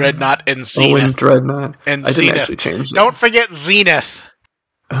Owen Dreadnought and Zenith. Owen Dreadnought. And I Zenith. Didn't actually change that. Don't forget Zenith.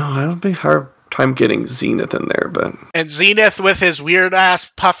 Oh, I don't think hard time getting Zenith in there, but. And Zenith with his weird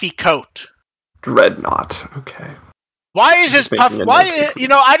ass puffy coat. Dreadnought. Okay. Why is his puffy?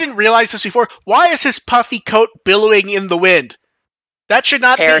 I didn't realize this before. Why is his puffy coat billowing in the wind? That should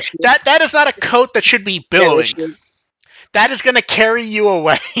not Parachute. be. That is not a coat that should be billowing. Parachute. That is going to carry you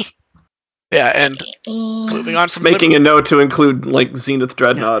away. Yeah, and moving on from making a note to include like Zenith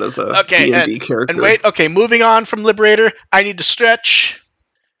Dreadnought as a D&D character. And moving on from Liberator, I need to stretch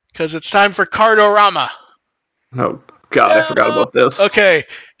because it's time for Cardorama. Oh God, I forgot about this. Okay,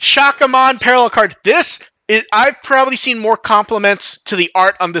 Shakamon parallel card. I've probably seen more compliments to the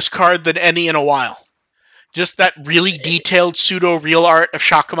art on this card than any in a while. Just that really detailed pseudo real art of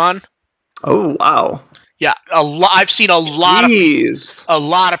Shakamon. Oh wow. Yeah, I've seen a lot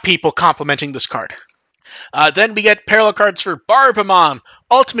of people complimenting this card. Then we get parallel cards for Barbamon,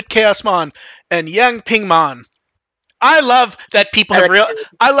 Ultimate Chaosmon, and Yang Pingmon. I love that people have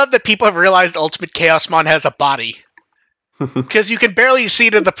realized Ultimate Chaosmon has a body because you can barely see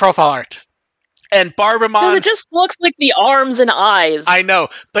it in the profile art. And Barbamon, it just looks like the arms and eyes. I know,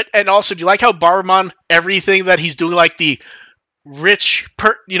 and also, do you like how Barbamon, everything that he's doing, like the rich,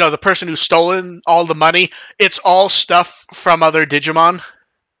 the person who's stolen all the money, it's all stuff from other Digimon.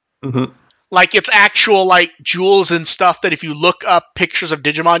 Mm-hmm. Like it's actual like jewels and stuff that if you look up pictures of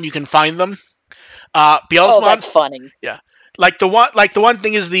Digimon, you can find them. Beelzemon, that's funny. Yeah, like the one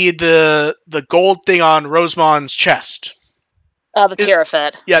thing is the gold thing on Rosemon's chest. The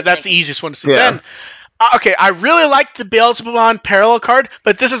Terrafet. Yeah, that's the easiest one to see. Yeah. Then, okay, I really like the Beelzebubon parallel card,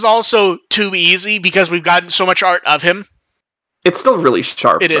 but this is also too easy because we've gotten so much art of him. It's still really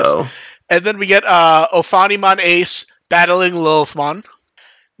sharp, though. And then we get Ophanimon Ace battling Lilithmon.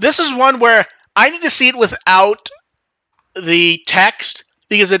 This is one where I need to see it without the text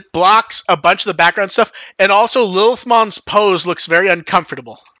because it blocks a bunch of the background stuff. And also Lilithmon's pose looks very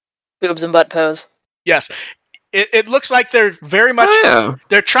uncomfortable. Boobs and butt pose. Yes. It looks like they're very much...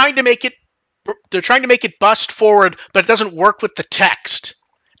 They're trying to make it bust forward, but it doesn't work with the text.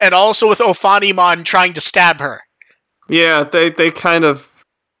 And also with Ophanimon trying to stab her. Yeah,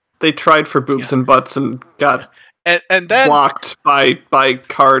 they tried for boobs and butts and got and then blocked by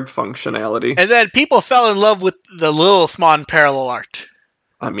card functionality. And then people fell in love with the Lilithmon parallel art.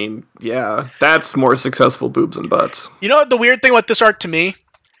 I mean, yeah, that's more successful boobs and butts. You know what the weird thing about this art to me?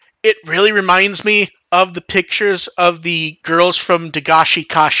 It really reminds me of the pictures of the girls from Dagashi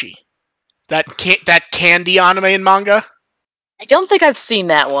Kashi. That candy anime and manga. I don't think I've seen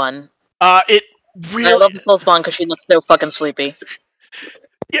that one. It really... I love Lilithmon because she looks so fucking sleepy.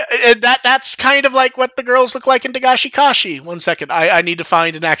 Yeah, and that's kind of like what the girls look like in Dagashi Kashi. 1 second, I need to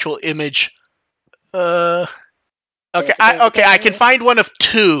find an actual image. Okay, I can find one of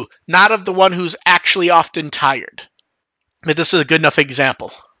two, not of the one who's actually often tired. But this is a good enough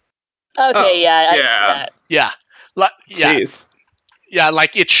example. Okay, I see that. Yeah. Jeez. Yeah,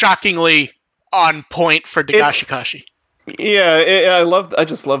 like it's shockingly on point for Dagashi Kashi. Yeah, I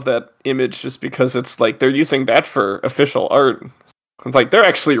just love that image just because it's like they're using that for official art. It's like they're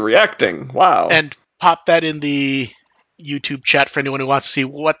actually reacting. Wow. And pop that in the YouTube chat for anyone who wants to see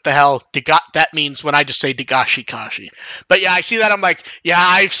what the hell that means when I just say Dagashi Kashi. But yeah, I see that. I'm like, yeah,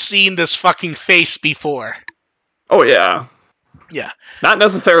 I've seen this fucking face before. Oh yeah. Yeah. Not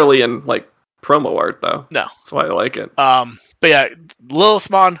necessarily in like promo art though. No. That's why I like it. But yeah,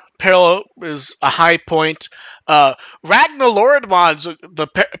 Lilithmon parallel is a high point. Ragnarlordmon's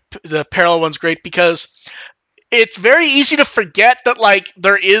the parallel one's great because it's very easy to forget that like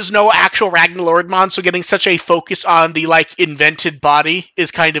there is no actual Ragnarlordmon, so getting such a focus on the like invented body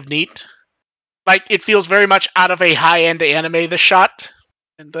is kind of neat. Like it feels very much out of a high-end anime. The shot.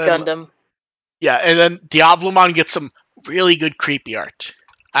 And then, Gundam. Yeah, and then Diablomon gets some really good creepy art.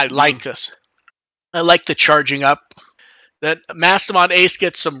 I like this. I like the charging up. Then Mastamon Ace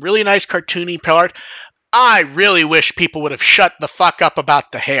gets some really nice cartoony pill art. I really wish people would have shut the fuck up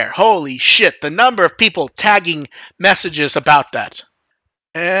about the hair. Holy shit, the number of people tagging messages about that.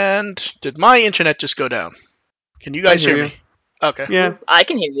 And did my internet just go down? Can you guys hear me? Okay. Yeah. I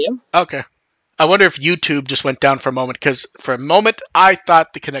can hear you. Okay. I wonder if YouTube just went down for a moment, because for a moment I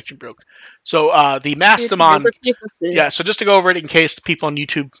thought the connection broke. So the Mastamon... Yeah, so just to go over it in case people on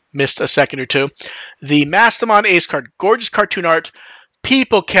YouTube missed a second or two. The Mastamon Ace card, gorgeous cartoon art.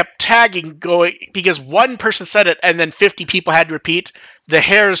 People kept tagging going because one person said it and then 50 people had to repeat. The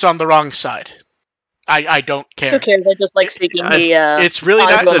hair's on the wrong side. I don't care. Who cares? I just like speaking it's really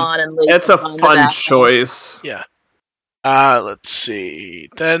nice. It's a fun choice. Yeah. Let's see.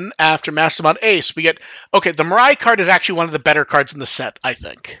 Then after Mastamon Ace, we get... Okay, the Mirai card is actually one of the better cards in the set, I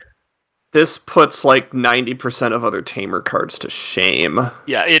think. This puts like 90% of other Tamer cards to shame.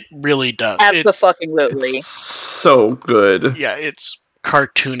 Yeah, it really does. Absolutely. It's so good. Yeah, it's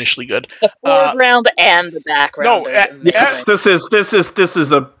cartoonishly good. The foreground and the background. Yes, this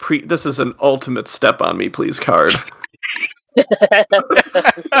is an ultimate step on me, please card. Is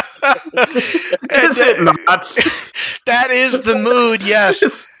it not? That is the mood,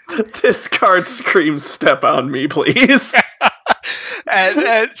 yes. This card screams step on me, please.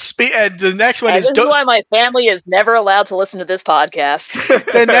 and the next one this is why my family is never allowed to listen to this podcast.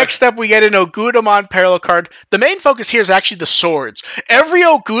 The next step, we get an Ogudamon parallel card. The main focus here is actually the swords. Every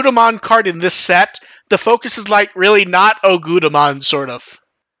Ogudamon card in this set, the focus is like really not Ogudamon, sort of.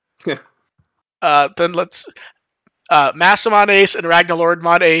 Then let's... Mastamon Ace and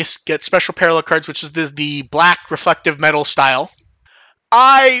Ragnalordmon Ace get special parallel cards, which is the black reflective metal style.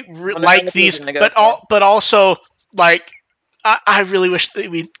 I like these, but also like I really wish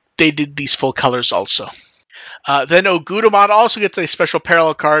they did these full colors also. Then Ogudamon also gets a special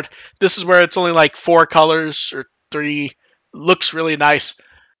parallel card. This is where it's only like 4 colors or 3. Looks really nice.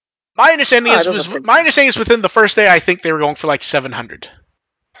 My understanding is within the first day I think they were going for like 700.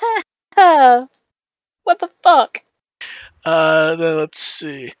 What the fuck? Then let's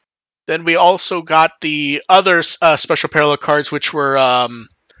see. Then we also got the other special parallel cards, which were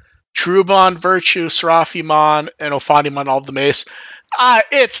Trubon, Virtue, Seraphimon, and Ophanimon, all of them Ace.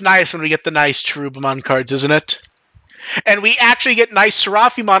 It's nice when we get the nice Trubamon cards, isn't it? And we actually get nice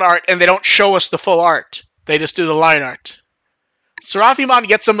Seraphimon art, and they don't show us the full art. They just do the line art. Seraphimon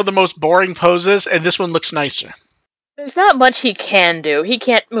gets some of the most boring poses, and this one looks nicer. There's not much he can do. He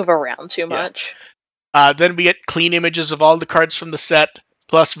can't move around too much. Then we get clean images of all the cards from the set,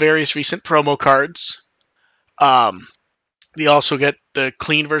 plus various recent promo cards. We also get the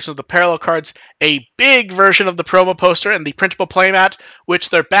clean version of the parallel cards, a big version of the promo poster, and the printable playmat, which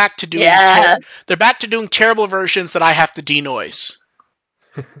they're back to doing. Yeah. They're back to doing terrible versions that I have to denoise.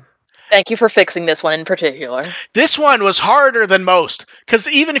 Thank you for fixing this one in particular. This one was harder than most, because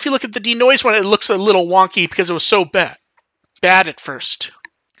even if you look at the denoise one, it looks a little wonky because it was so bad at first.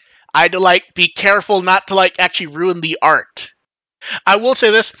 I had to be careful not to actually ruin the art. I will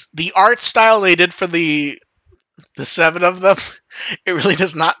say this: the art style they did for the 7 of them, it really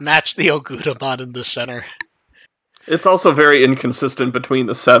does not match the Ogudamon in the center. It's also very inconsistent between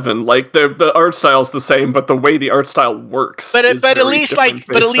the 7. Like the art style's the same, but the way the art style works. But at least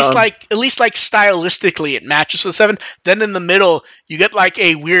stylistically it matches with 7. Then in the middle, you get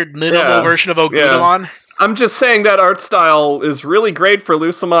a weird minimal version of Ogudamon. Yeah. I'm just saying that art style is really great for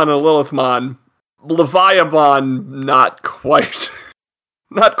Lucamon and Lilithmon. Leviathan, not quite.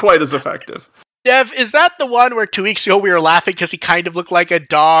 Not quite as effective. Dev, is that the one where 2 weeks ago we were laughing because he kind of looked like a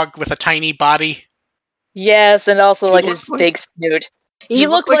dog with a tiny body? Yes, and also his big snoot. He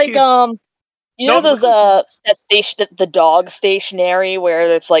looked like those the dog stationery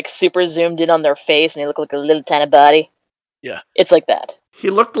where it's super zoomed in on their face and they look like a little tiny body. Yeah. It's like that. He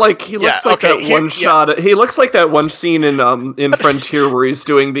looks like shot. He looks like that one scene in Frontier where he's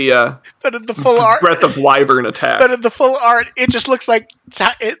doing the but in the full art, Breath of Wyvern attack. But in the full art, it just looks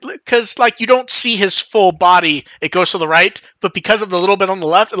because you don't see his full body. It goes to the right, but because of the little bit on the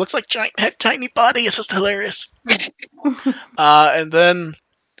left, it looks like giant head, tiny body. It's just hilarious. And then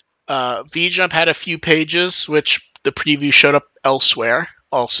V-Jump had a few pages, which the preview showed up elsewhere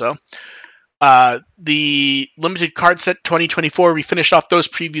also. The limited card set 2024, we finished off those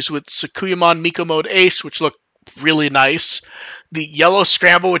previews with Sakuyamon Miko Mode Ace, which looked really nice. The yellow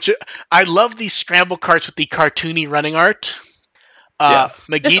scramble, which I love these scramble cards with the cartoony running art. Yes.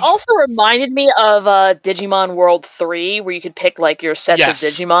 This also reminded me of Digimon World 3, where you could pick your sets of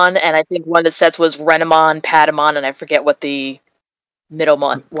Digimon, and I think one of the sets was Renamon, Patamon, and I forget what the middle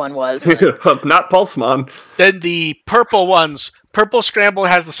one was. Not Pulsemon. Then the purple ones. Purple Scramble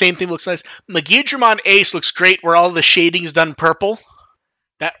has the same thing, looks nice. Digimon Ace looks great where all the shading is done purple.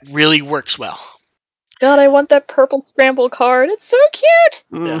 That really works well. God, I want that purple Scramble card. It's so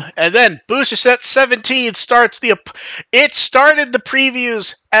cute! Yeah. And then Booster Set 17 started the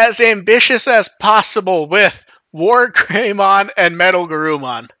previews as ambitious as possible with War Greymon and Metal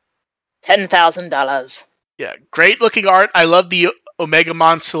Garurumon. $10,000. Yeah, great looking art. I love the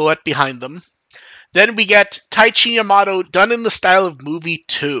Omegamon silhouette behind them. Then we get Taichi Yamato done in the style of Movie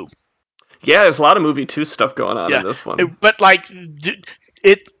 2. Yeah, there's a lot of Movie 2 stuff going on in this one. But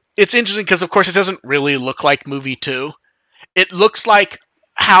it's interesting because, of course, it doesn't really look like Movie 2. It looks like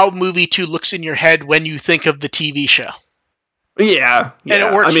how Movie 2 looks in your head when you think of the TV show. Yeah. And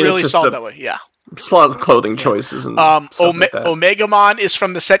it works really solid that way, yeah. It's a lot of clothing choices and stuff like that. Omegamon is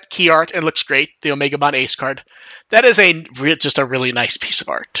from the set key art and looks great. The Omegamon Ace card. That is just a really nice piece of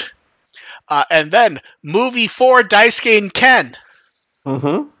art. And then Movie 4 Daisuke and Ken.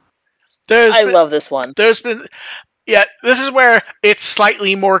 Mm-hmm. I love this one. This is where it's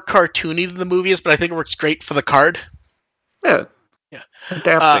slightly more cartoony than the movie is, but I think it works great for the card. Yeah.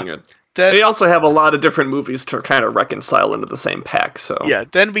 Adapting it. They also have a lot of different movies to kind of reconcile into the same pack. So yeah.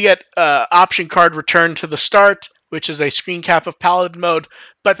 Then we get option card Return to the Start, which is a screen cap of Paladin mode,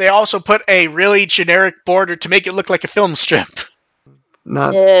 but they also put a really generic border to make it look like a film strip.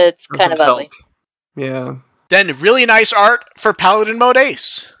 It's kind of ugly. Yeah. Then really nice art for Paladin mode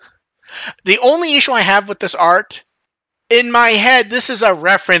Ace. The only issue I have with this art, in my head, this is a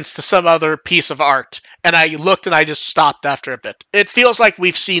reference to some other piece of art, and I looked and I just stopped after a bit. It feels like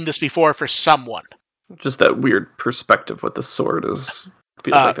we've seen this before for someone. Just that weird perspective with the sword feels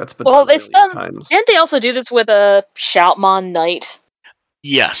like that's been times. Didn't they also do this with a Shoutmon Knight?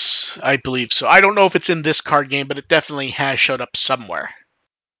 Yes, I believe so. I don't know if it's in this card game, but it definitely has showed up somewhere.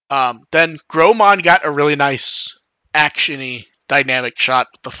 Then Gromon got a really nice, action-y, dynamic shot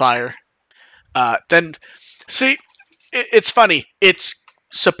with the fire. It's funny. It's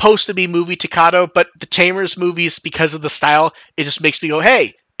supposed to be movie Takato, but the Tamers movies, because of the style, it just makes me go,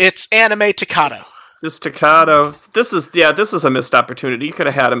 hey, it's anime Takato. Just Takato. This is a missed opportunity. You could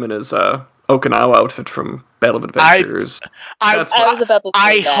have had him in his Okinawa outfit from Battle of Adventures. I was about to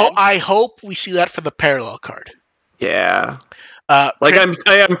say I hope we see that for the parallel card. Yeah.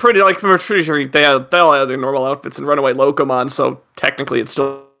 I'm pretty sure they all have their normal outfits in Runaway Locomon, so technically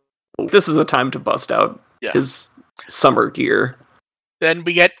this is the time to bust out his summer gear. Then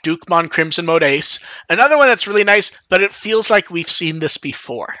we get Dukemon Crimson Mode Ace. Another one that's really nice, but it feels like we've seen this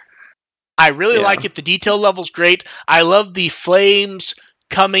before. I really like it. The detail level's great. I love the flames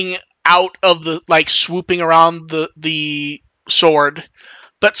coming out of the, swooping around the sword.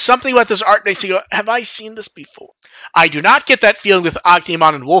 But something about this art makes you go, have I seen this before? I do not get that feeling with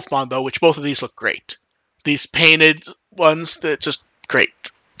Agumon and Wolfmon, though, which both of these look great. These painted ones, they're just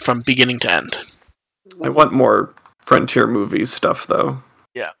great from beginning to end. I want more Frontier movies stuff, though.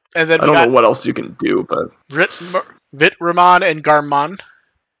 Yeah. And then I don't know what else you can do, but... Vitramon and Garmon.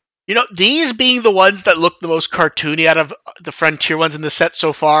 These being the ones that look the most cartoony out of the Frontier ones in the set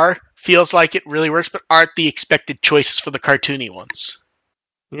so far, feels like it really works, but aren't the expected choices for the cartoony ones.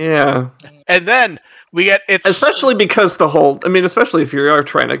 Yeah. And then we get especially because especially if you are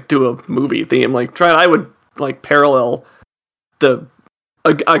trying to do a movie theme, I would parallel the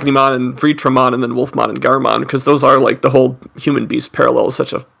Agumon and Vitramon and then Wolfmon and Garmon, because those are the whole human beast parallel is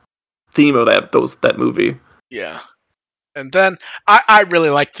such a theme of that movie. Yeah. And then I really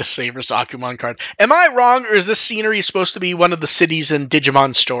like the Savers Agumon card. Am I wrong, or is this scenery supposed to be one of the cities in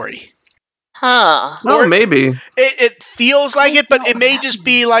Digimon's story? Huh. Well, maybe. It feels like it, but it may just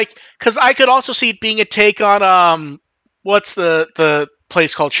be because I could also see it being a take on what's the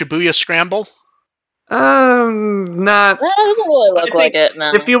place called, Shibuya Scramble? Not. That doesn't really look like it.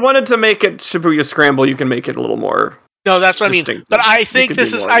 No. If you wanted to make it Shibuya Scramble, you can make it a little more. No, that's what I mean. But I think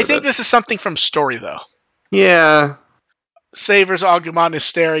this is something from story, though. Yeah. Savers Agumon is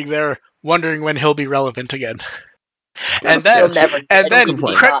staring there, wondering when he'll be relevant again. And then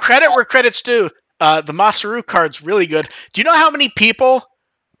credit where credit's due. The Masaru card's really good. Do you know how many people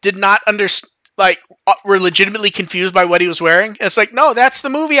did not were legitimately confused by what he was wearing? It's no, that's the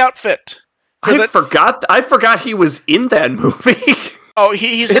movie outfit. I forgot he was in that movie. Oh,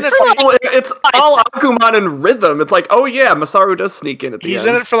 he's in it. It's all Agumon and rhythm. It's oh yeah, Masaru does sneak in at the end. He's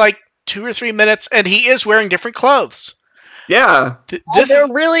in it for 2 or 3 minutes, and he is wearing different clothes. Yeah.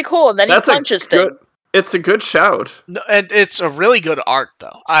 They're really cool, and then he punches things. It's a good shout. No, and it's a really good art,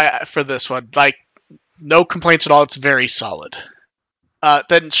 though, for this one. No complaints at all. It's very solid.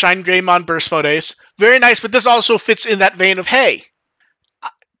 Then Shine Greymon Burst Mode Ace. Very nice, but this also fits in that vein of, hey,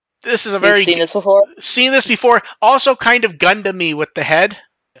 this is a very... seen this before? Seen this before. Also kind of Gundam-y with the head.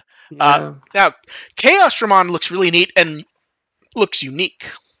 Yeah. Now, Chaos Dramon looks really neat and looks unique.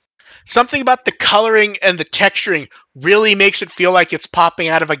 Something about the coloring and the texturing really makes it feel like it's popping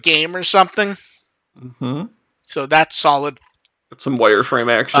out of a game or something. Mm-hmm. So that's solid. Got some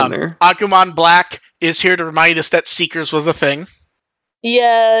wireframe action there. Agumon Black is here to remind us that Seekers was a thing.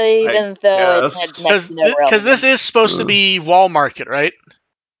 Yeah, even though it had because this is supposed to be Wall Market, right?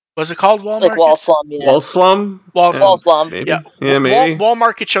 Was it called Wall Market? Like Wall Slum, yeah. Wall Slum? Wall Slum. Maybe. Yeah, maybe. Wall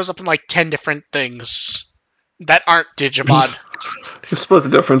Market shows up in like 10 different things that aren't Digimon. Split the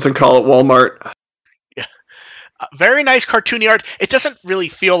difference and call it Walmart. Yeah. Very nice cartoony art. It doesn't really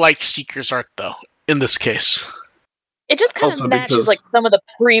feel like Seekers art, though, in this case. It just kind of matches like some of the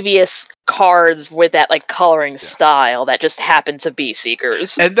previous cards with that like coloring style that just happened to be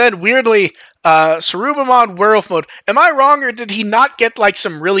Seekers. And then weirdly, Sarubamon Werewolf Mode. Am I wrong, or did he not get like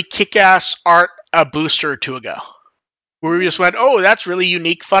some really kick-ass art a booster or two ago? Where we just went, oh, that's really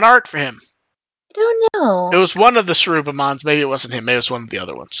unique, fun art for him. I don't know. It was one of the Sarubamons. Maybe it wasn't him. Maybe it was one of the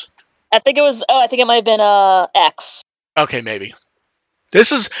other ones. I think it was. Oh, I think it might have been X. Okay, maybe.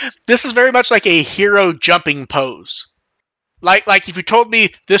 This is very much like a hero jumping pose. Like if you told me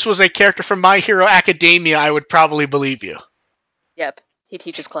this was a character from My Hero Academia, I would probably believe you. Yep, he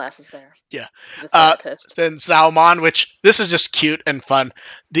teaches classes there. Yeah. He's a therapist. Then Zaomon, which this is just cute and fun.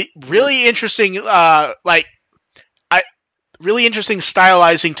 The really interesting, really interesting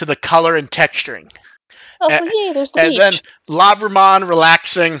stylizing to the color and texturing. Oh, so yeah, there's the beach. And then Labramon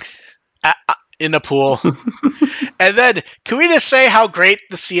relaxing in a pool. And then, can we just say how great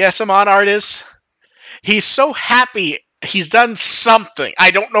the CSMon art is? He's so happy. He's done something.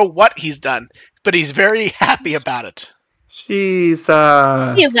 I don't know what he's done, but he's very happy about it. He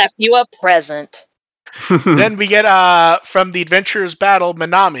left you a present. Then we get from the Adventurers Battle,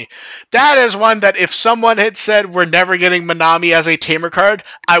 Minami. That is one that if someone had said we're never getting Minami as a Tamer card,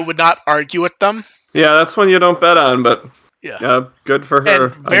 I would not argue with them. Yeah, that's one you don't bet on, but yeah good for her.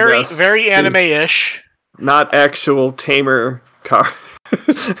 And very anime-ish. Not actual Tamer card.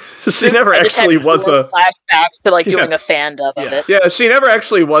 She never actually was a flashbacks to like doing a fan dub of it. Yeah, she never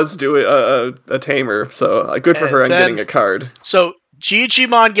actually was doing a Tamer, so good for her on getting a card. So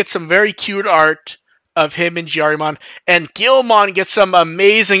Digimon gets some very cute art of him and Giarimon, and Gilmon gets some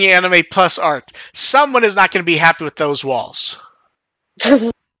amazing Anime Plus art. Someone is not going to be happy with those walls.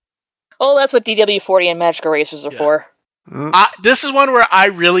 Well, that's what DW40 and Magic Erasers are for. This is one where I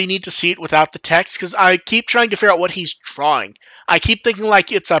really need to see it without the text, because I keep trying to figure out what he's drawing. I keep thinking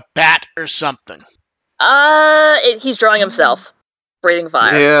like it's a bat or something. He's drawing himself. Breathing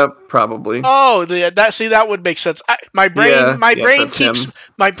fire. Yeah, probably. Oh, that would make sense. My brain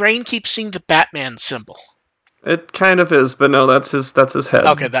keeps seeing the Batman symbol. It kind of is, but no, that's his head.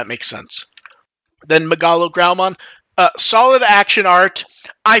 Okay, that makes sense. Then Megalo Graumon, solid action art.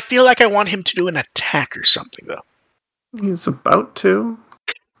 I feel like I want him to do an attack or something, though. He's about to.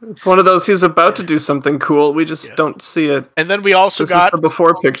 It's one of those, he's about to do something cool, we just don't see it. And then we also got... This is the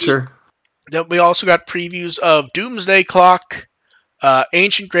before picture. Then we also got previews of Doomsday Clock,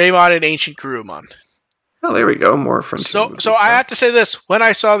 Ancient Greymon, and Ancient Garurumon. Oh, there we go, more from... So I have to say this, when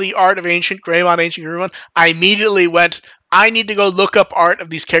I saw the art of Ancient Greymon, Ancient Garurumon, I immediately went, I need to go look up art of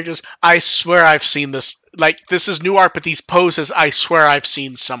these characters. I swear I've seen this. Like, this is new art, but these poses, I swear I've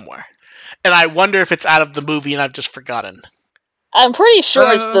seen somewhere. And I wonder if it's out of the movie and I've just forgotten. I'm pretty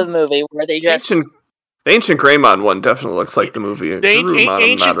sure it's the movie where they just... The Ancient Greymon one definitely looks like the movie.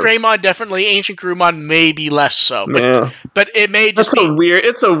 Ancient Greymon definitely, Ancient Garurumon maybe less so. But it may just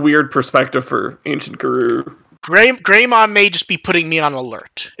It's a weird perspective for Ancient Garurumon. Greymon may just be putting me on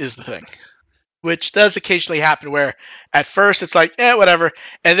alert, is the thing. Which does occasionally happen where at first it's like, whatever.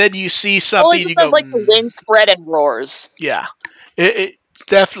 And then you see something and you go... like the wind spread and roars. Yeah. It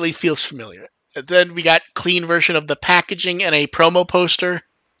definitely feels familiar. And then we got clean version of the packaging and a promo poster.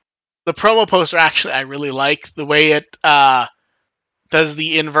 The promo poster, actually, I really like the way it does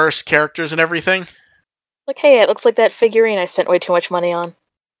the inverse characters and everything. Like, hey, it looks like that figurine I spent way too much money on.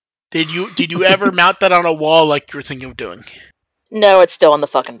 Did you ever mount that on a wall like you were thinking of doing? No, it's still in the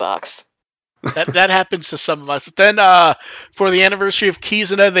fucking box. That happens to some of us. Then for the anniversary of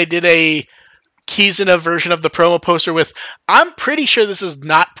Kizuna, they did a Kizuna version of the promo poster with, I'm pretty sure this is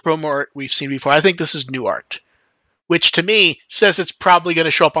not promo art we've seen before. I think this is new art. Which to me says it's probably going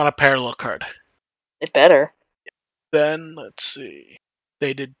to show up on a parallel card. It better. Then, let's see.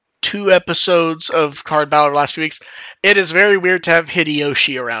 They did 2 episodes of Card Battle over the last few weeks. It is very weird to have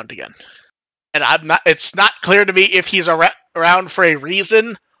Hideyoshi around again. And it's not clear to me if he's around for a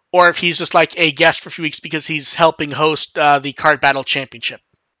reason, or if he's just like a guest for a few weeks because he's helping host the Card Battle Championship.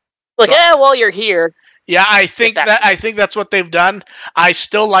 Well, you're here. Yeah, I think that's what they've done. I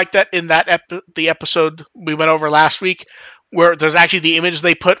still like that in that the episode we went over last week, where there's actually the image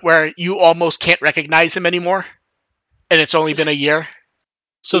they put where you almost can't recognize him anymore, and it's only been a year.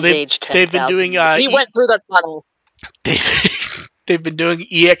 So they've been doing. He went through that funnel. They've been doing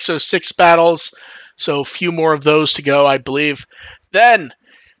EX06 battles, so a few more of those to go, I believe. Then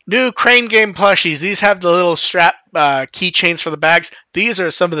new Crane Game plushies. These have the little strap keychains for the bags. These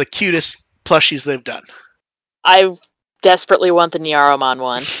are some of the cutest plushies they've done. I desperately want the Nyaromon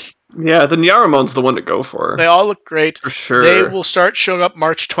one. Yeah, the Nyaromon's the one to go for. They all look great. For sure. They will start showing up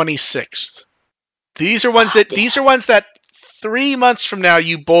March 26th. These are ones that 3 months from now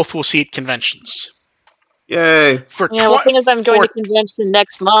you both will see at conventions. Yay. The thing is I'm going to convention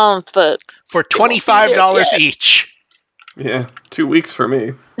next month, but for $25 each. Yeah, 2 weeks for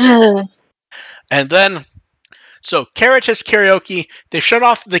me. And then so Caritas Karaoke, they've shown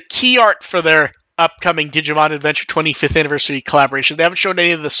off the key art for their upcoming Digimon Adventure 25th Anniversary collaboration. They haven't shown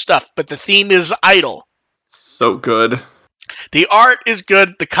any of the stuff, but the theme is Idol. So good. The art is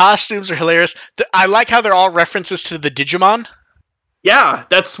good. The costumes are hilarious. I like how they're all references to the Digimon. Yeah,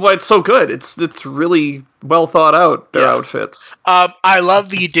 that's why it's so good. It's really well thought out, their outfits. I love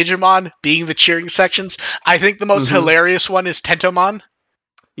the Digimon being the cheering sections. I think the most hilarious one is Tentomon.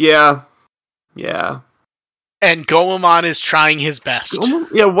 Yeah. Yeah. And Gomamon is trying his best.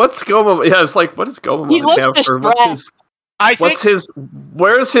 What's Gomamon? Yeah, it's like, what is Gomamon? He looks distressed.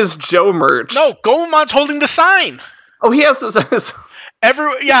 Where's his Joe merch? No, Gomamon's holding the sign. Oh, he has this. I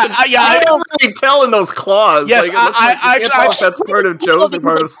can really tell in those claws. Yes, like, that's part of Joe's and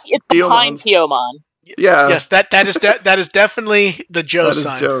part of behind Pyomon. Yeah. Yes, that is definitely the Joe sign.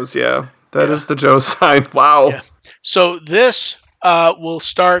 That is Joe's. Yeah, that is the Joe sign. Wow. Yeah. So this will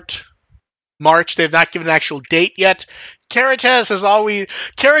start March. They've not given an actual date yet. Caritas is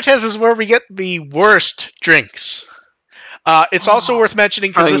where we get the worst drinks. It's also worth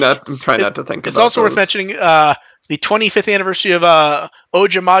mentioning I'm trying not to think. It's also worth mentioning. The 25th anniversary of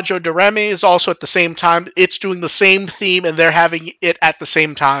Ojamajo Doremi is also at the same time. It's doing the same theme, and they're having it at the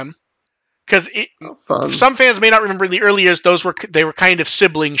same time. Because some fans may not remember in the early years, they were kind of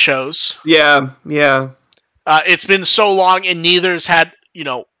sibling shows. Yeah. It's been so long, and neither's had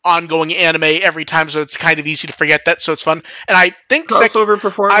ongoing anime every time, so it's kind of easy to forget that. So it's fun. And I think crossover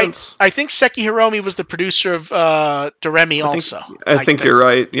performance. I think Seki Hiromi was the producer of Doremi also. I think you're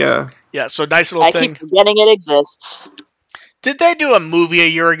right. Yeah. Yeah, so nice little thing. I keep forgetting it exists. Did they do a movie a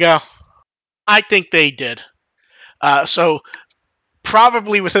year ago? I think they did. So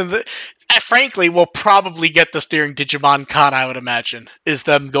probably frankly, we'll probably get this during Digimon Con, I would imagine, is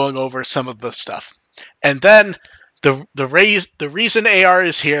them going over some of the stuff. And then the reason AR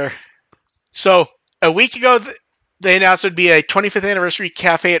is here. So a week ago, they announced it'd be a 25th anniversary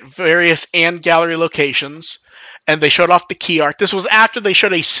cafe at various and gallery locations. And they showed off the key art. This was after they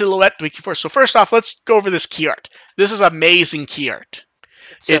showed a silhouette the week before. So first off, let's go over this key art. This is amazing key art.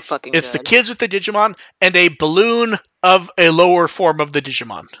 It's the kids with the Digimon and a balloon of a lower form of the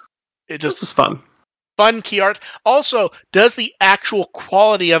Digimon. This is fun. Fun key art. Also, does the actual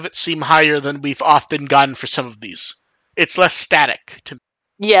quality of it seem higher than we've often gotten for some of these? It's less static to me.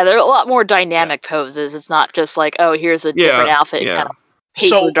 Yeah, there are a lot more dynamic poses. It's not just like, oh, here's a different outfit. Kind of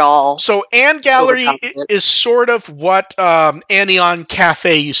paper doll. So Ann Gallery is sort of what Anion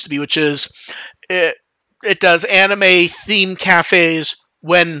Cafe used to be, which is it does anime theme cafes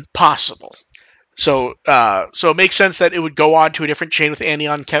when possible. So it makes sense that it would go on to a different chain with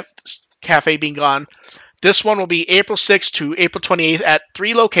Anion Cafe being gone. This one will be April 6th to April 28th at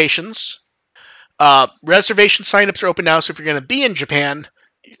 3 locations. Reservation signups are open now, so if you're going to be in Japan,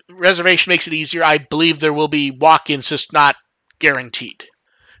 reservation makes it easier. I believe there will be walk-ins, just not guaranteed.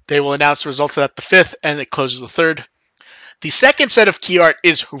 They will announce the results of that the 5th, and it closes the 3rd. The second set of key art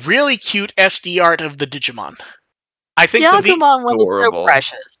is really cute SD art of the Digimon. I think the Agumon one is so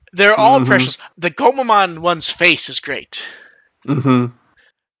precious. They're all precious. The Gomamon one's face is great. Mm-hmm.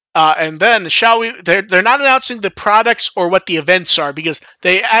 And then, they're not announcing the products or what the events are, because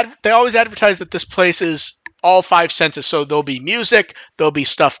they always advertise that this place is all 5 senses. So there'll be music, there'll be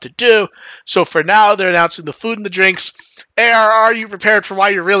stuff to do. So for now, they're announcing the food and the drinks. AR, are you prepared for why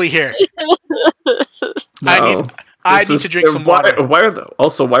you're really here? No. I need to drink some water. Why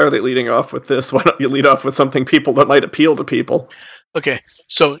are they leading off with this? Why don't you lead off with something that might appeal to people? Okay,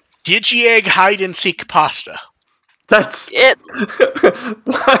 so Digi-Egg hide and seek pasta. That's it.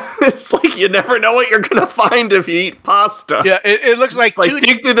 It's like you never know what you're gonna find if you eat pasta. Yeah, it looks like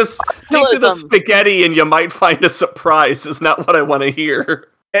dig through the spaghetti and you might find a surprise. Is not what I want to hear.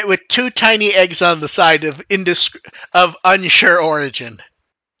 With 2 tiny eggs on the side of unsure origin.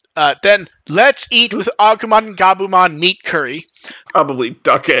 Then let's eat with Agumon and Gabumon meat curry. Probably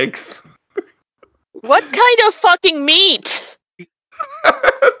duck eggs. What kind of fucking meat?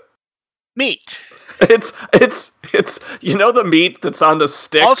 Meat. It's the meat that's on the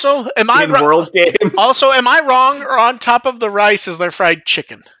sticks. Also, World Games? Also, am I wrong? Or on top of the rice is there fried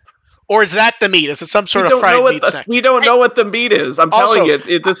chicken? Or is that the meat? Is it some sort of fried meat snack? We don't know what the meat is. I'm telling you,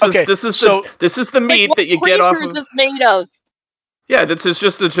 this is the meat that you get off of. What is made of? Yeah, this is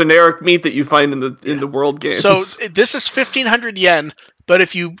just a generic meat that you find in the World Games. So this is 1,500 yen, but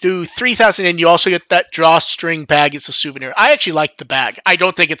if you do 3,000 yen, you also get that drawstring bag. It's a souvenir. I actually like the bag. I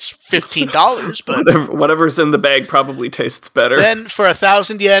don't think it's $15, but whatever's in the bag probably tastes better. Then for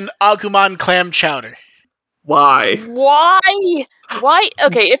 1,000 yen, Agumon clam chowder. Why?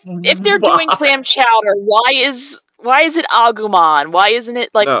 Okay, if they're doing clam chowder, why is it Agumon? Why isn't it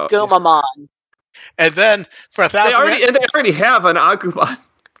like Gomamon? And then for 1,000, they already have an Agumon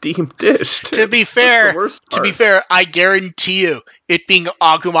themed dish. To be fair, I guarantee you, it being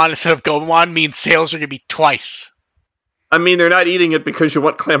Agumon instead of Gomamon means sales are going to be twice. I mean, they're not eating it because you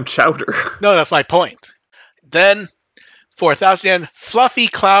want clam chowder. No, that's my point. Then for 1,000 yen, fluffy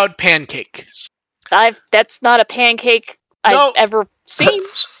cloud pancakes. That's not a pancake I've ever seen.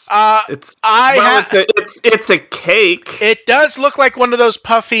 It's a cake. It does look like one of those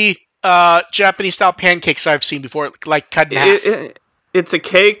puffy Japanese style pancakes I've seen before, like cut in half. It's a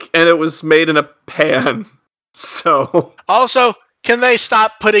cake, and it was made in a pan. So also, can they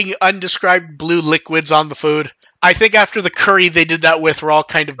stop putting undescribed blue liquids on the food? I think after the curry they did that with, we're all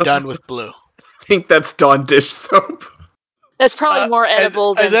kind of done with blue. I think that's Dawn dish soap. That's probably more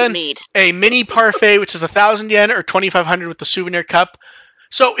edible than the meat. A mini parfait, which is 1,000 yen or 2,500 with the souvenir cup.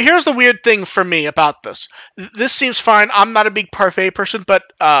 So here's the weird thing for me about this. This seems fine. I'm not a big parfait person, but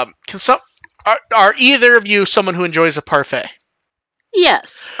are either of you someone who enjoys a parfait?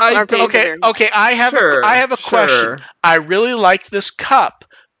 Yes. Okay. I have a question. I really like this cup,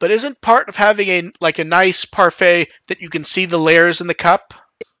 but isn't part of having a nice parfait that you can see the layers in the cup?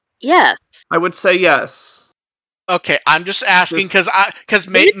 Yes. I would say yes. Okay, I'm just asking because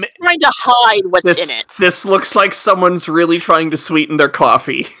trying to hide what's in it. This looks like someone's really trying to sweeten their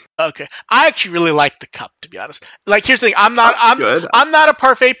coffee. Okay, I actually really like the cup, to be honest. Like, here's the thing: I'm not a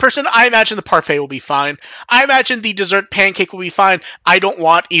parfait person. I imagine the parfait will be fine. I imagine the dessert pancake will be fine. I don't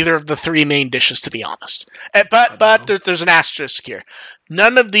want either of the three main dishes, to be honest. But there's an asterisk here.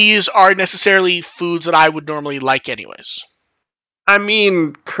 None of these are necessarily foods that I would normally like, anyways. I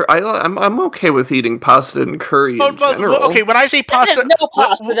mean, I'm okay with eating pasta and curry in general. Okay, when I say pasta, there's no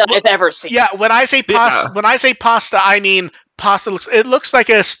pasta that I've ever seen. Yeah, when I say pasta, I mean pasta looks like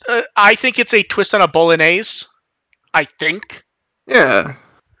I think it's a twist on a bolognese. I think. Yeah.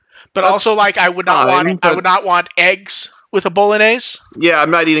 But also, I would not want eggs with a bolognese. Yeah,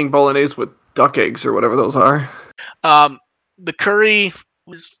 I'm not eating bolognese with duck eggs or whatever those are. The curry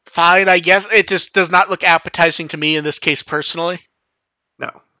was fine, I guess. It just does not look appetizing to me in this case personally. No.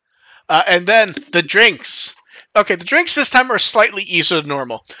 And then the drinks. Okay, the drinks this time are slightly easier than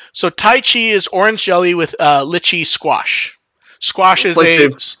normal. So Tai Chi is orange jelly with lychee squash. Squash is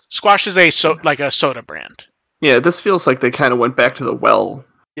a soda brand. Yeah, this feels like they kind of went back to the well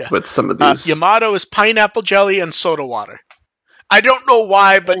with some of these. Yamato is pineapple jelly and soda water. I don't know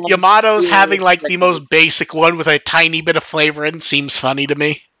why, but Yamato's having the most basic one with a tiny bit of flavor and seems funny to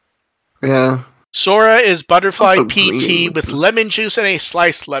me. Yeah. Sora is butterfly PT with lemon juice and a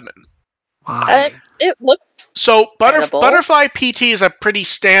sliced lemon. Why? It looks butterfly PT is a pretty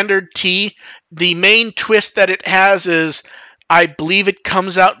standard tea. The main twist that it has is, I believe it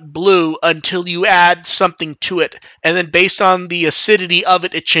comes out blue until you add something to it, and then based on the acidity of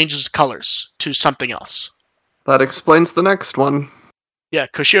it, it changes colors to something else. That explains the next one. Yeah,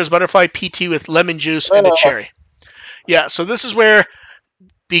 Koshiro's butterfly PT with lemon juice and a cherry. Yeah, so this is where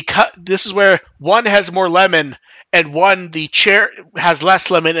one has more lemon and the cherry has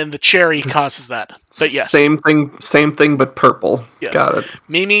less lemon and the cherry causes that. But yes. Same thing but purple. Yes. Got it.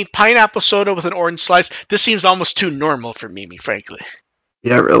 Mimi, pineapple soda with an orange slice. This seems almost too normal for Mimi, frankly.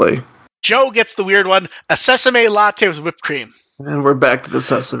 Yeah, really. Joe gets the weird one, a sesame latte with whipped cream. And we're back to the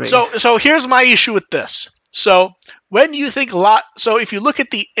sesame. So here's my issue with this. So when you think so if you look at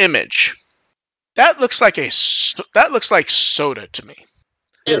the image, that looks like soda to me.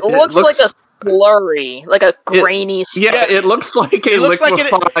 It looks like a slurry, like a grainy slurry. Yeah, it looks like a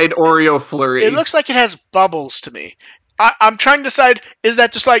liquefied Oreo flurry. It looks like it has bubbles to me. I'm trying to decide, is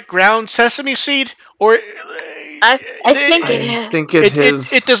that just like ground sesame seed? Or I think it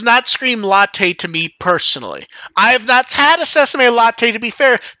is. It does not scream latte to me personally. I have not had a sesame latte, to be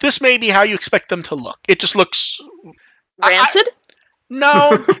fair. This may be how you expect them to look. It just looks... Rancid?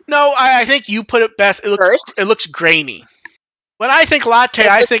 No, I think you put it best. It looks grainy. When I think latte,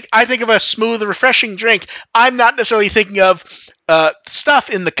 I think of a smooth, refreshing drink. I'm not necessarily thinking of stuff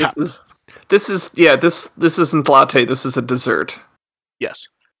in the cup. This isn't latte. This is a dessert. Yes.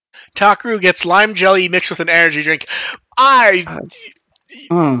 Takaru gets lime jelly mixed with an energy drink. Yeah.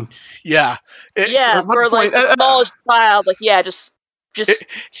 For like the smallest child, just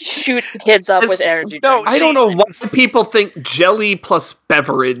shoot the kids up with energy drinks. I don't know why people think jelly plus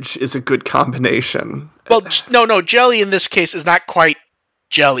beverage is a good combination. Well, no, jelly in this case is not quite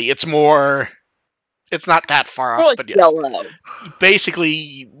jelly. It's more... It's not that far off, but yes. Yellow.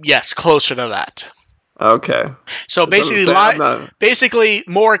 Basically, yes, closer to that. Okay. So basically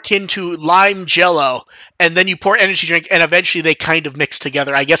more akin to lime jello, and then you pour energy drink, and eventually they kind of mix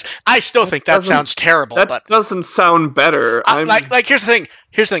together, I guess. I still think that sounds terrible. That doesn't sound better. Here's the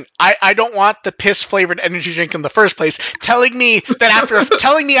thing. I don't want the piss-flavored energy drink in the first place. Telling me after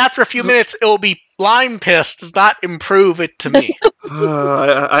a few minutes it will be lime piss does not improve it to me.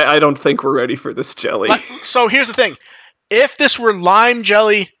 I don't think we're ready for this jelly. So here's the thing. If this were lime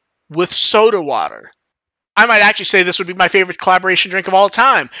jelly with soda water, I might actually say this would be my favorite collaboration drink of all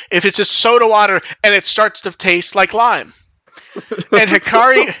time. If it's just soda water and it starts to taste like lime. And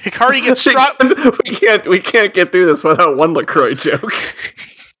Hikari gets we can't get through this without one LaCroix joke.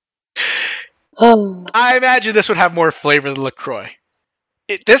 I imagine this would have more flavor than LaCroix.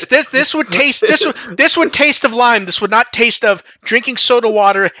 This would taste of lime. This would not taste of drinking soda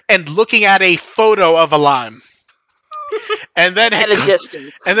water and looking at a photo of a lime. And then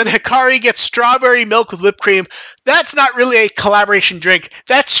Hikari gets strawberry milk with whipped cream. That's not really a collaboration drink.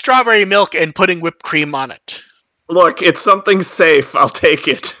 That's strawberry milk and putting whipped cream on it. Look, it's something safe. I'll take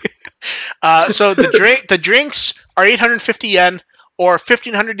it. So the drinks are 850 yen or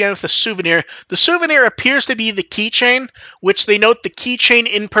 1,500 yen with a souvenir. The souvenir appears to be the keychain, which they note the keychain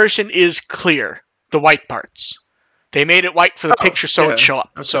in person is clear, the white parts. They made it white for the picture so it'd show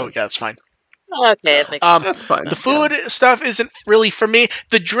up. Okay. So yeah, that's fine. Okay, that's fine. The food stuff isn't really for me.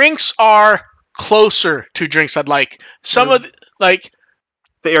 The drinks are closer to drinks I'd like.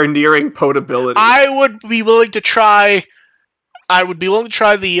 They are nearing potability. I would be willing to try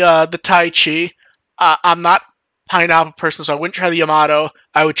the Tai Chi. I'm not pineapple person, so I wouldn't try the Yamato.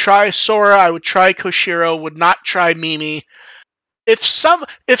 I would try Sora. I would try Koshiro. Would not try Mimi. If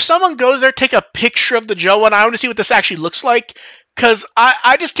someone goes there, take a picture of the Joe one. I want to see what this actually looks like. Because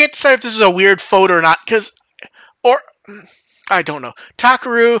I just can't decide if this is a weird photo or not. I don't know.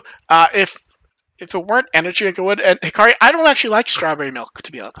 Takaru, if it weren't energy drink, it would. And Hikari, I don't actually like strawberry milk,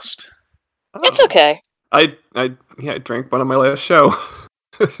 to be honest. It's okay. I drank one on my last show.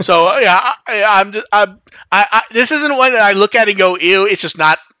 So yeah, this isn't one that I look at and go, ew. It's just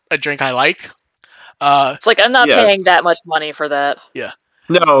not a drink I like. It's like I'm not paying that much money for that. Yeah.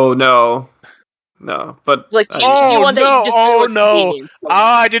 No. But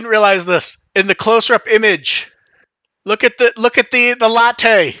I didn't realize this. In the closer-up image, look at the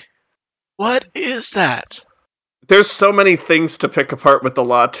latte. What is that? There's so many things to pick apart with the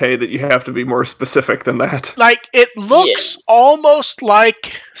latte that you have to be more specific than that. Like, it looks almost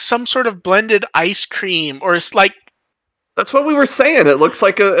like some sort of blended ice cream, or it's like... That's what we were saying. It looks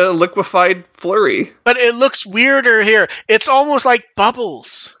like a liquefied flurry. But it looks weirder here. It's almost like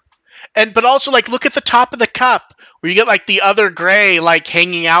bubbles. But also, like, look at the top of the cup, where you get, like, the other gray, like,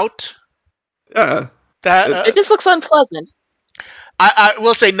 hanging out. Yeah. It just looks unpleasant. I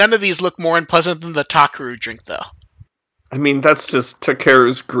will say none of these look more unpleasant than the Takaru drink, though. I mean, that's just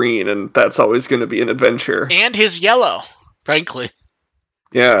Takeru's green, and that's always going to be an adventure. And his yellow, frankly.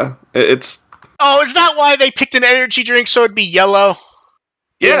 Yeah, it's... Oh, is that why they picked an energy drink so it'd be yellow?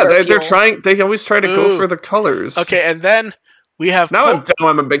 Yeah, they're trying... They always try to go for the colors. Okay, and then... We have now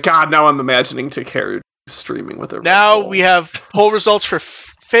I'm imagining Takeru streaming with her. Now we have poll results for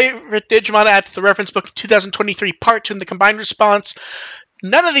favorite Digimon at the reference book 2023 Part 2 in the combined response.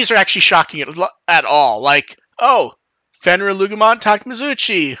 None of these are actually shocking at all. Like, Fenrir Lugumon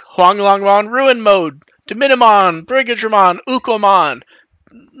Takamizuchi, Huanglongmon Ruin Mode, Dominimon, Brigadramon, Ukomon.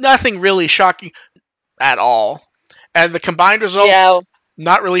 Nothing really shocking at all. And the combined results,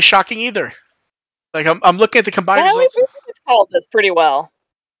 not really shocking either. Like, I'm looking at the combined results. Called this pretty well.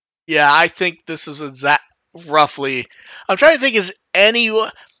 Yeah, I think this is roughly. I'm trying to think,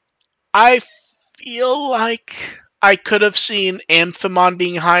 I feel like I could have seen Amphimon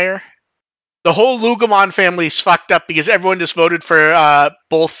being higher. The whole Lugumon family is fucked up because everyone just voted for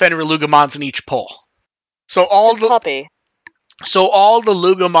both Fenrir Lugumons in each poll. So all the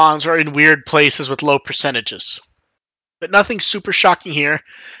Lugumons are in weird places with low percentages. but nothing super shocking here.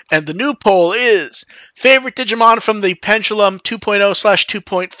 And the new poll is favorite Digimon from the Pendulum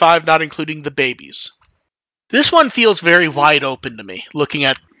 2.0/2.5, not including the babies. This one feels very wide open to me, looking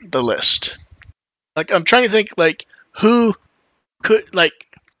at the list. Like, I'm trying to think, like, who could, like,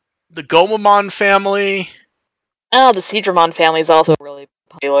 the Gomamon family. Oh, the Seedramon family is also really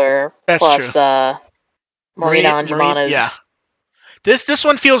popular. That's Plus, true. Marina Angemon is... Yeah. This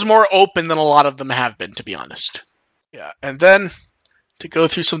one feels more open than a lot of them have been, to be honest. Yeah, and then, to go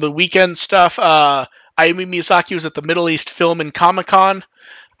through some of the weekend stuff, Ayumi Miyazaki was at the Middle East Film and Comic-Con.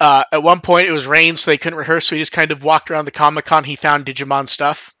 At one point, it was rain, so they couldn't rehearse, so he just kind of walked around the Comic-Con. He found Digimon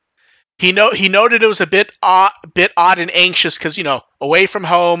stuff. He noted it was a bit odd and anxious because, away from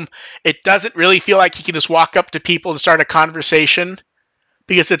home, it doesn't really feel like he can just walk up to people and start a conversation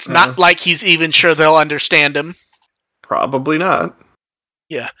because it's not like he's even sure they'll understand him. Probably not.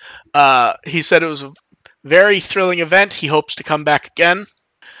 Yeah. He said it was a very thrilling event. He hopes to come back again.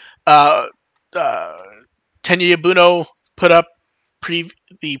 Tenya Yabuno put up the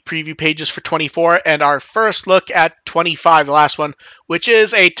preview pages for 24 and our first look at 25, the last one, which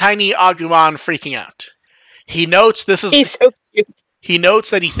is a tiny Agumon freaking out. He notes he's so cute. He notes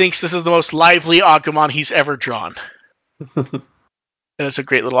that he thinks this is the most lively Agumon he's ever drawn. And it's a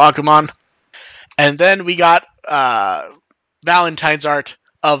great little Agumon. And then we got Valentine's art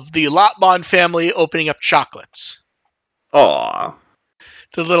of the Lotmon family opening up chocolates. Aww.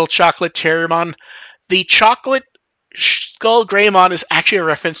 The little chocolate Terriermon. The chocolate Skull Greymon is actually a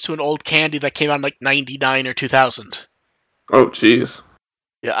reference to an old candy that came out in like 99 or 2000. Oh, jeez.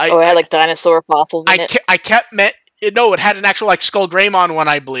 Yeah, it had like dinosaur fossils in it? No, it had an actual like Skull Greymon one,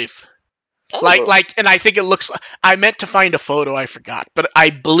 I believe. Oh. And I think it looks... I meant to find a photo, I forgot. But I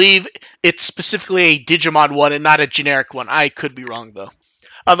believe it's specifically a Digimon one and not a generic one. I could be wrong, though.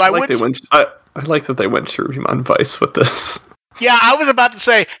 I like that they went Shuriman Vice with this. Yeah, I was about to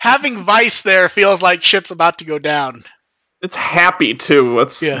say, having Vice there feels like shit's about to go down. It's happy, too.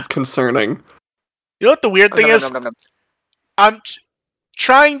 What's concerning? You know what the weird thing is? I'm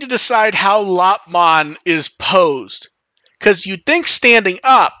trying to decide how Lopmon is posed. Because you'd think standing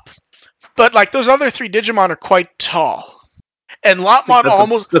up, but like those other three Digimon are quite tall. And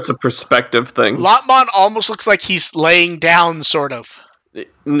Lopmon that's a perspective thing. Lopmon almost looks like he's laying down, sort of.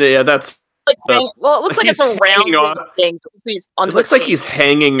 Yeah, that's... it looks like it's a round thing. It looks like he's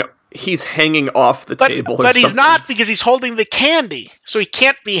hanging off the table. But he's not, because he's holding the candy, so he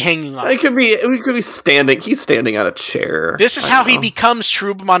can't be hanging off. It could be standing. He's standing on a chair. This is how he becomes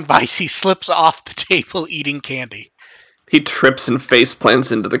Cherubimon Vice. He slips off the table eating candy. He trips and face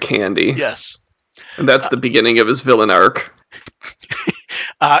plants into the candy. Yes. And that's the beginning of his villain arc.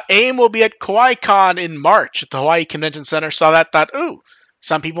 AIM will be at KawaiiCon in March at the Hawaii Convention Center. Saw that, thought, ooh,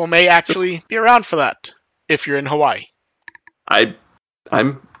 some people may actually be around for that if you're in Hawaii. I'm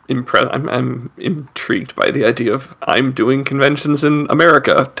impressed. I'm intrigued by the idea of I'm doing conventions in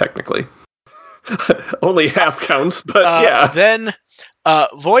America, technically. Only half counts, but yeah. Then,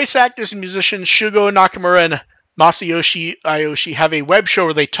 voice actors and musicians Shugo Nakamura and Masayoshi Ayoshi have a web show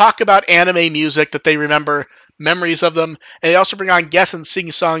where they talk about anime music that they remember, memories of them, and they also bring on guests and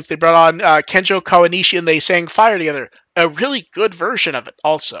sing songs. They brought on Kenjo Kawanishi and they sang Fire together. A really good version of it,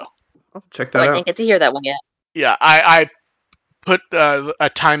 also. I'll check that out. I didn't get to hear that one yet. Yeah, I put a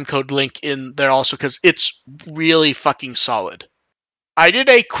timecode link in there also because it's really fucking solid. I did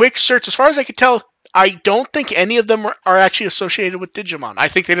a quick search. As far as I could tell, I don't think any of them are actually associated with Digimon. I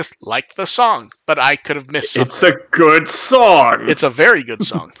think they just liked the song, but I could have missed something. It's a good song. It's a very good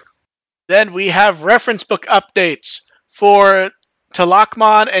song. Then we have reference book updates for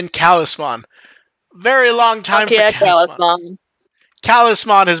Talakmon and Kalismon. Very long time for Kalismon.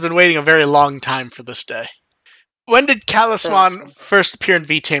 Kalismon has been waiting a very long time for this day. When did Kalismon first appear in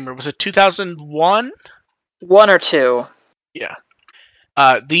V-Tamer? Was it 2001? 1 or 2. Yeah.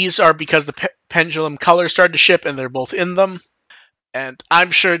 These are because the Pendulum colors started to ship and they're both in them. And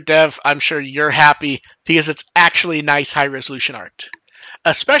I'm sure, Dev, you're happy because it's actually nice high-resolution art.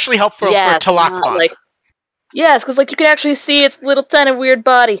 Especially helpful for Talakmon. Yes, because you can actually see its little tiny weird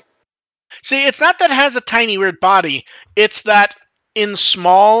body. See, it's not that it has a tiny weird body. It's that in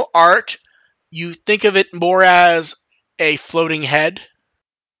small art, you think of it more as a floating head.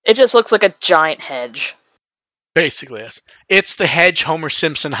 It just looks like a giant hedge. Basically, yes. It's the hedge Homer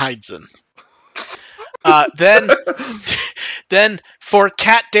Simpson hides in. Then for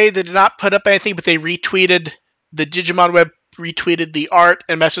Cat Day, they did not put up anything, but they retweeted, the Digimon Web retweeted the art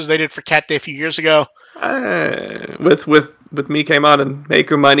and messages they did for Cat Day a few years ago. With with Mikemon and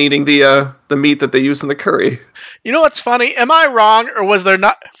Mekumon eating the meat that they use in the curry. You know what's funny? Am I wrong, or was there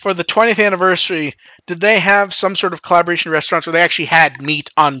not, for the 20th anniversary, did they have some sort of collaboration restaurants where they actually had meat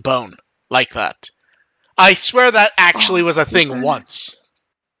on bone like that? I swear that actually was a thing once.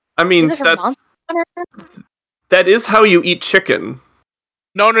 I mean, that is how you eat chicken.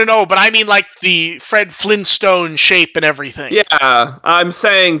 No, but I mean like the Fred Flintstone shape and everything. Yeah, I'm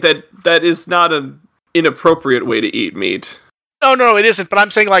saying that is not an inappropriate way to eat meat. No, it isn't, but I'm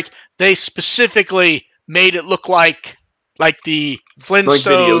saying like they specifically made it look like the Flintstones. Like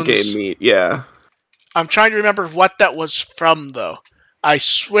video game meat, yeah. I'm trying to remember what that was from, though. I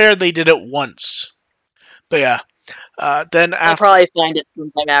swear they did it once. But yeah. Then I'll probably find it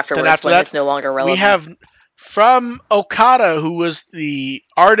sometime afterwards when it's no longer relevant. We have from Okada, who was the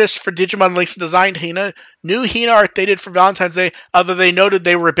artist for Digimon Links and designed Hina, new Hina art they did for Valentine's Day, although they noted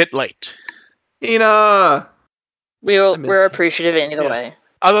they were a bit late. Hina! We're appreciative either way.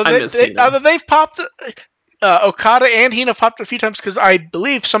 Although they've popped... Okada and Hina popped a few times because I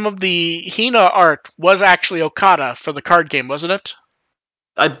believe some of the Hina art was actually Okada for the card game, wasn't it?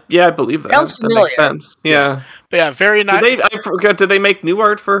 I believe that. That makes sense. Yeah. But yeah, very nice. I forgot, did they make new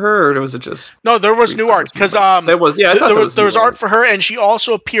art for her, or was it just... No, there was new art, because there was art for her, and she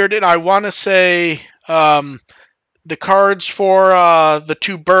also appeared in, I want to say, the cards for the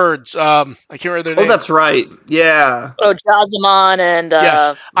two birds. I can't remember their names. Oh, that's right. Yeah. Oh, Jazamon and...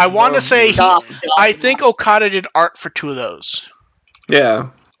 yes. I want to say... I think Okada did art for two of those. Yeah.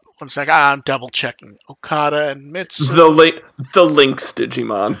 One second. I'm double-checking. Okada and Mitsu. The Lynx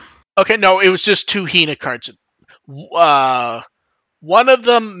Digimon. Okay, no, it was just two Hina cards. One of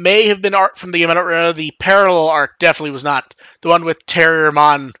them may have been art from the game. The parallel art definitely was not. The one with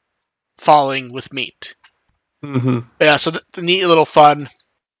Terriermon falling with meat. Mm-hmm. Yeah, so the neat little fun.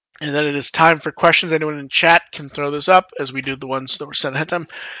 And then it is time for questions. Anyone in chat can throw those up as we do the ones that were sent ahead of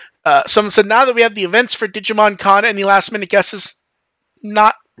time. Someone said, now that we have the events for Digimon Con, any last-minute guesses?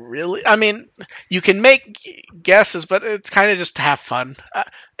 Not really. I mean, you can make guesses, but it's kind of just to have fun.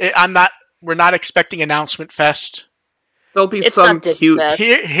 We're not expecting Announcement Fest. There'll be some cute...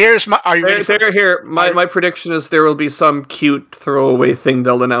 Here's my... Are you ready here. My prediction is there will be some cute throwaway thing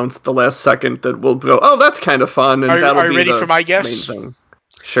they'll announce the last second that will go, oh, that's kind of fun. And are you ready for my guess? Main thing.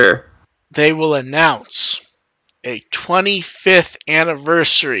 Sure. They will announce a 25th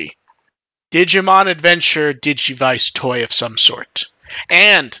anniversary Digimon Adventure Digivice toy of some sort.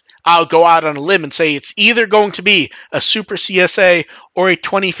 And I'll go out on a limb and say it's either going to be a Super CSA or a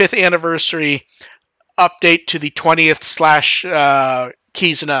 25th anniversary update to the 20th /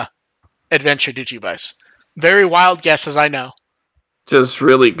 Kizuna Adventure Digivice. Very wild guesses, I know. Just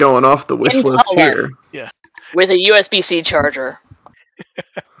really going off the wish list here. Yeah. With a USB-C charger.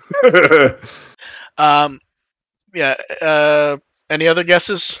 Any other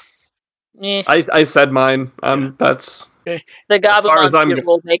guesses? I said mine. That's... Okay. The Goblin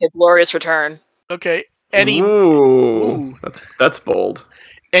will make a glorious return. Okay. Ooh. That's bold.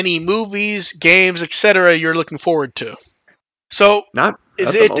 Any movies, games, etc. you're looking forward to? So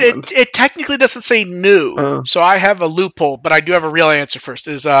it technically doesn't say new, so I have a loophole, but I do have a real answer first.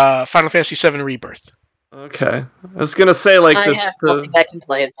 Is Final Fantasy VII Rebirth? Okay, I was gonna say I can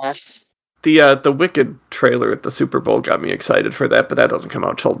play that. The Wicked trailer at the Super Bowl got me excited for that, but that doesn't come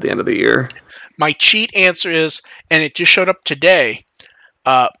out till the end of the year. My cheat answer is, and it just showed up today,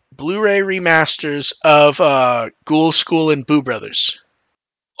 Blu-ray remasters of Ghoul School and Boo Brothers.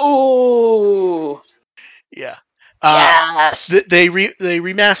 Ooh. Yeah. Yes. They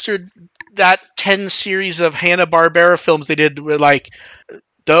remastered that 10 series of Hanna-Barbera films they did with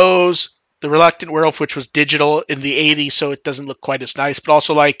those, The Reluctant Werewolf, which was digital in the 80s, so it doesn't look quite as nice, but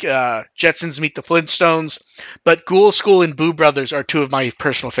also Jetsons Meet the Flintstones. But Ghoul School and Boo Brothers are two of my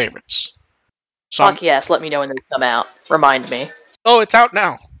personal favorites. So Fuck yes, let me know when they come out. Remind me. Oh, it's out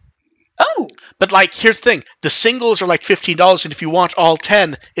now. Oh! But here's the thing. The singles are $15, and if you want all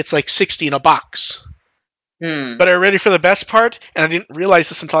 10, it's $60 in a box. But are you ready for the best part? And I didn't realize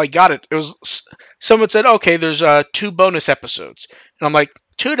this until I got it. It was someone said, okay, there's 2 bonus episodes. And I'm like,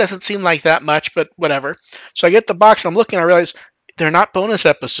 2 doesn't seem like that much, but whatever. So I get the box, and I'm looking, and I realize they're not bonus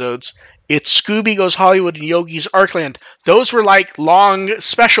episodes. It's Scooby Goes Hollywood and Yogi's Arkland. Those were long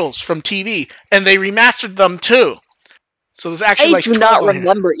specials from TV, and they remastered them too. So there's actually I do not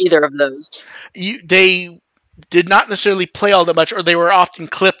remember either of those. They did not necessarily play all that much, or they were often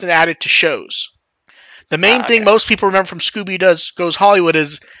clipped and added to shows. The main thing most people remember from Scooby Goes Hollywood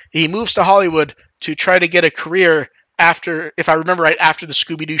is he moves to Hollywood to try to get a career after, if I remember right, after the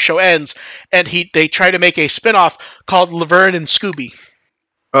Scooby-Doo show ends, and they try to make a spin-off called Laverne and Scooby.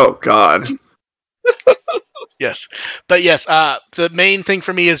 Oh, God. Yes. But yes, the main thing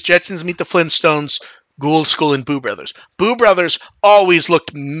for me is Jetsons Meet the Flintstones, Ghoul School, and Boo Brothers. Boo Brothers always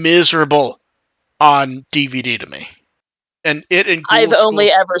looked miserable on DVD to me. And Ghoul I've School,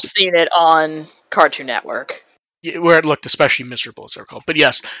 only ever seen it on Cartoon Network. where it looked especially miserable, as they're called. But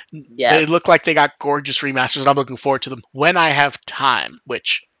yes, they look like they got gorgeous remasters, and I'm looking forward to them when I have time,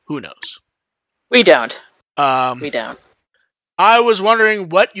 which, who knows? We don't. We don't. I was wondering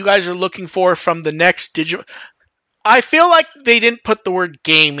what you guys are looking for from the next Digimon. I feel like they didn't put the word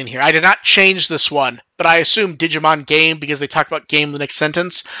game in here. I did not change this one, but I assume Digimon game because they talk about game in the next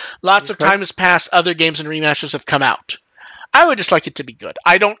sentence. Lots of time has passed. Other games and remasters have come out. I would just like it to be good.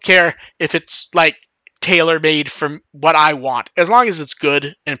 I don't care if it's like tailor-made from what I want, as long as it's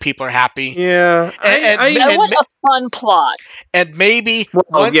good and people are happy. Yeah, I want a fun plot. And maybe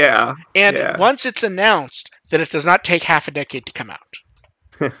once it's announced that it does not take half a decade to come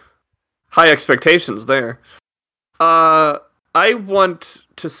out. High expectations there. I want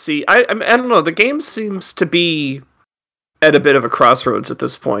to see. I don't know. The game seems to be at a bit of a crossroads at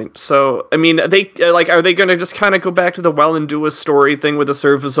this point. So, I mean, are they going to just kind of go back to the well and do a story thing with a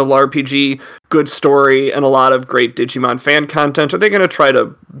serviceable RPG, good story, and a lot of great Digimon fan content? Are they going to try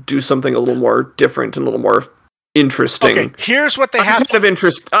to do something a little more different and a little more interesting? Okay, here's what they have.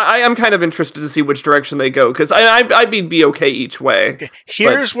 I am kind of interested to see which direction they go, because I'd be okay each way. Okay.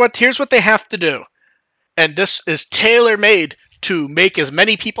 Here's what they have to do. And this is tailor-made to make as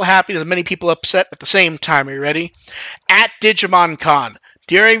many people happy as many people upset at the same time. Are you ready? At Digimon Con,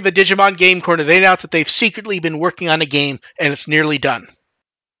 during the Digimon Game Corner, they announced that they've secretly been working on a game, and it's nearly done.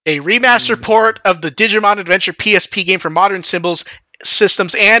 A remaster port of the Digimon Adventure PSP game for modern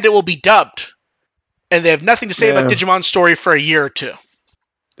systems, and it will be dubbed. And they have nothing to say about Digimon's story for a year or two.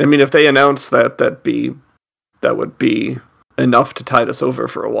 I mean, if they announce that would be enough to tide us over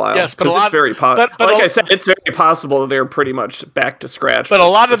for a while. Yes, but it's very possible. I said, it's very possible that they're pretty much back to scratch. But a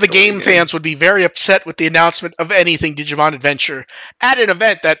lot of the game fans would be very upset with the announcement of anything Digimon Adventure at an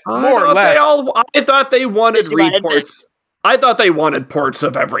event that more or less. I thought they wanted reports. I thought they wanted ports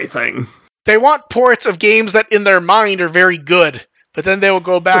of everything. They want ports of games that, in their mind, are very good, but then they will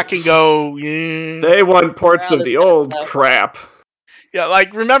go back and go. They want ports of the old crap. Yeah,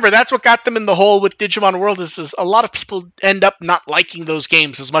 like, remember, that's what got them in the hole with Digimon World is a lot of people end up not liking those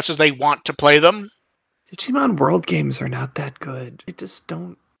games as much as they want to play them. Digimon World games are not that good. They just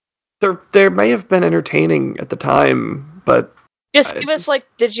don't... They may have been entertaining at the time, but... Just give us, like,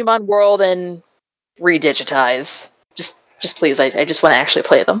 Digimon World and redigitize. Just please, I just want to actually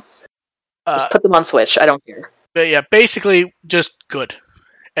play them. Just put them on Switch, I don't care. But yeah, basically, just good.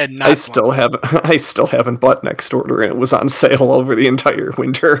 And not I still haven't bought Next Order, and it was on sale over the entire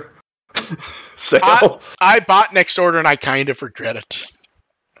winter sale. I bought Next Order, and I kind of regret it.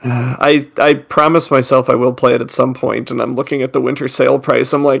 I promised myself I will play it at some point, and I'm looking at the winter sale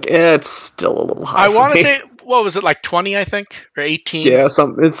price. I'm like, it's still a little high. I want to say, what was it, like 20? I think, or 18? Yeah,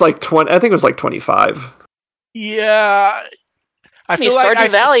 it's like 20. I think it was like 25. Yeah, I feel like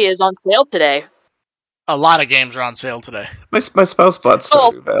Stardew Valley is on sale today. A lot of games are on sale today. My spouse bought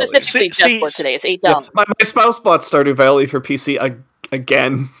Stardew Valley. Specifically just for today. It's $8. Yeah, my spouse bought Stardew Valley for PC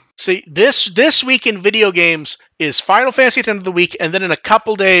again. See, this week in video games is Final Fantasy at the end of the week, and then in a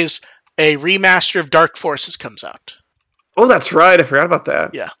couple days, a remaster of Dark Forces comes out. Oh, that's right. I forgot about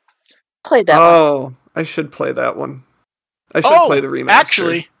that. Yeah. Played that one. Oh, I should play that one. I should play the remaster.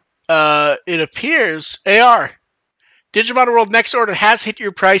 Actually, it appears, AR, Digimon World Next Order has hit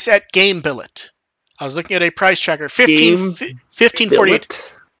your price at Game Billet. I was looking at a price tracker, $15.48.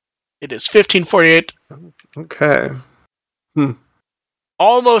 It is $15.48. Okay.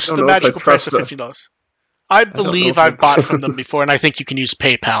 Almost the magical price of $15. I believe I've bought from them before, and I think you can use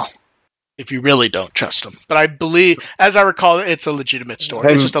PayPal if you really don't trust them. But I believe, as I recall, it's a legitimate store.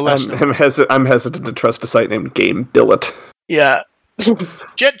 It's just a less. I'm hesitant to trust a site named Game Billet. Yeah.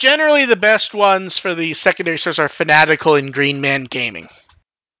 Generally, the best ones for the secondary stores are Fanatical and Green Man Gaming.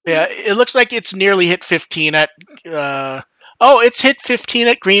 Yeah, it looks like it's nearly hit 15 at... it's hit 15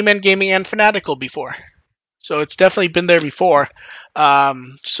 at Green Man Gaming and Fanatical before. So it's definitely been there before.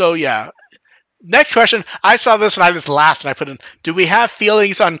 So yeah. Next question. I saw this and I just laughed and I put in, do we have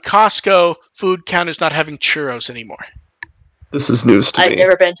feelings on Costco food counters not having churros anymore? This is news to me. I've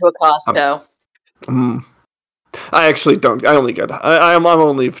never been to a Costco. I actually don't. I only get... I'm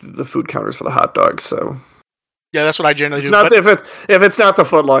only the food counters for the hot dogs, so... Yeah, that's what I generally do. If it's not the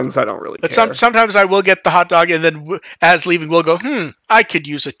footlongs, I don't really care. But sometimes I will get the hot dog, and then as leaving, we'll go, I could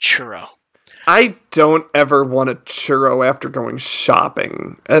use a churro. I don't ever want a churro after going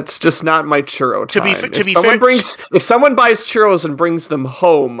shopping. It's just not my churro time. If someone buys churros and brings them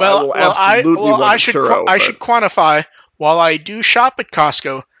home, I will absolutely want a churro. I should quantify. While I do shop at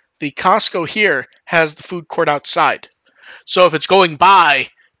Costco, the Costco here has the food court outside. So if it's going by,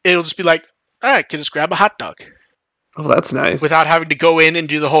 it'll just be like, all right, can just grab a hot dog. Oh, that's nice. Without having to go in and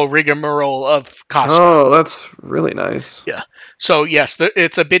do the whole rigmarole of Costco. Oh, that's really nice. Yeah. So yes,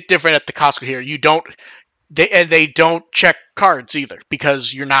 it's a bit different at the Costco here. They don't check cards either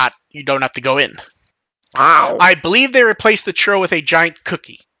because you don't have to go in. Wow. I believe they replaced the churro with a giant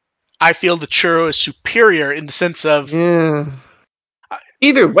cookie. I feel the churro is superior in the sense of. Yeah.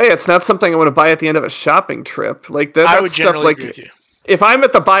 Either way, it's not something I want to buy at the end of a shopping trip. Like that. I would generally agree with you. If I'm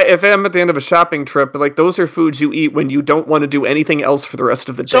at the end of a shopping trip, like those are foods you eat when you don't want to do anything else for the rest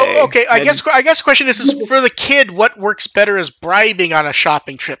of the day. So okay, I guess the question is for the kid, what works better as bribing on a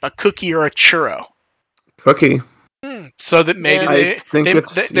shopping trip, a cookie or a churro? Cookie. So that maybe they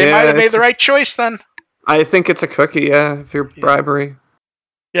might have made the right choice then. I think it's a cookie, yeah. If you're bribery.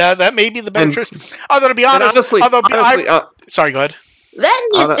 Yeah, that may be the better choice. Although to be honest, sorry, go ahead. Then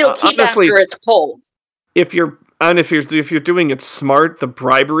it'll keep after it's cold. If you're doing it smart, the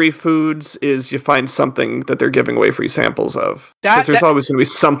bribery foods is you find something that they're giving away free samples of. Because there's always going to be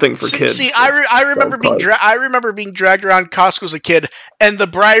something for kids. See, I remember being dragged around Costco as a kid, and the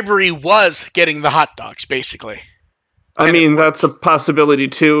bribery was getting the hot dogs, basically. I mean, that's a possibility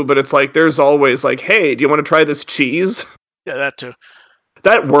too, but it's like there's always like, hey, do you want to try this cheese? Yeah, that too.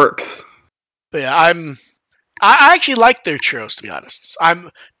 That works. But yeah, I actually like their churros, to be honest.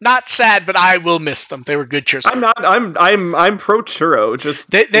 I'm not sad, but I will miss them. They were good churros. I'm pro churro. Just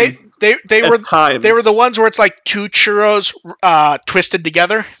they were the ones where it's like two churros twisted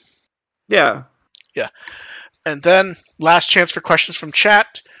together. Yeah. Yeah. And then last chance for questions from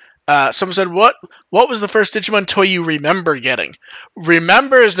chat. Someone said, "What was the first Digimon toy you remember getting?"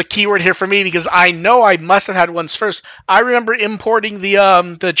 Remember is the keyword here for me because I know I must have had ones first. I remember importing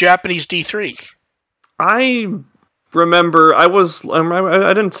the Japanese D3. I remember I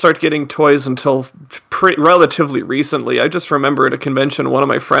didn't start getting toys until relatively recently. I just remember at a convention one of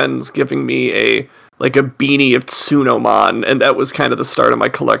my friends giving me a beanie of Tsunomon, and that was kind of the start of my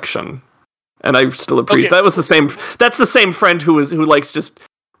collection. And I still appreciate that's the same friend who likes just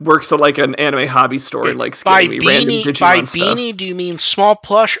works at like an anime hobby store and likes getting me random Digimon stuff. By stuff. Beanie, do you mean small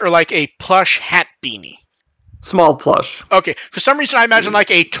plush or like a plush hat beanie? Small plush. Okay, for some reason I imagine like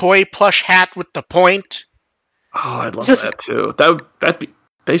a toy plush hat with the point. Oh, I'd love that too.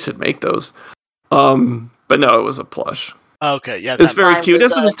 They should make those. But no, it was a plush. Okay, yeah, it's very cute.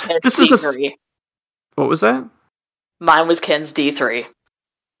 This is the. What was that? Mine was Ken's D3.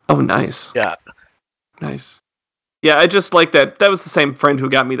 Oh, nice. Yeah, nice. Yeah, I just like that. That was the same friend who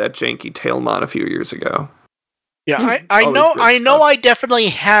got me that janky Tailmon a few years ago. Yeah, I know. I definitely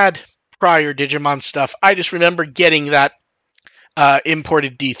had prior Digimon stuff. I just remember getting that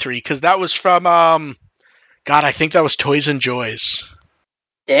imported D3 because that was from I think that was Toys and Joys.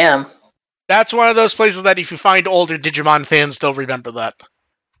 Damn. That's one of those places that if you find older Digimon fans, they'll remember that.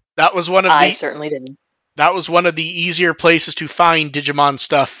 That was one of I certainly didn't. That was one of the easier places to find Digimon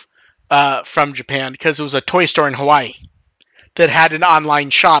stuff from Japan because it was a toy store in Hawaii that had an online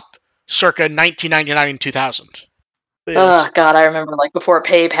shop circa 1999 and 2000. Oh God, I remember like before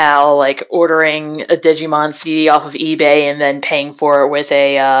PayPal, like ordering a Digimon CD off of eBay and then paying for it with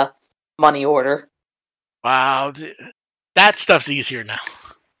a money order. Wow, that stuff's easier now.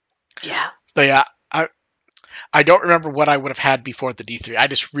 Yeah. But yeah, I don't remember what I would have had before the D3. I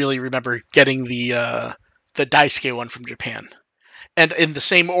just really remember getting the Daisuke one from Japan. And in the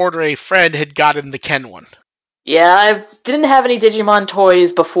same order, a friend had gotten the Ken one. Yeah, I didn't have any Digimon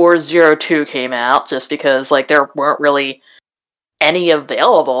toys before 02 came out, just because like there weren't really any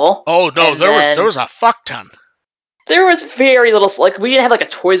available. Oh no, there was a fuck ton. There was very little. Like we didn't have like a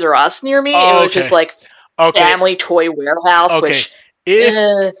Toys R Us near me. It was just like Family Toy Warehouse. Okay.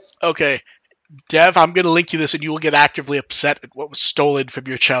 Okay, Dev, I'm going to link you this, and you will get actively upset at what was stolen from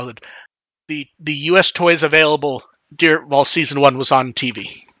your childhood. The U.S. toys available while season 1 was on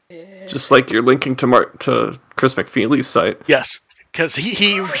TV. Just like you're linking to Chris McFeely's site. Yes, because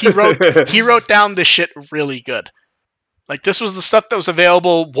he wrote down this shit really good. Like this was the stuff that was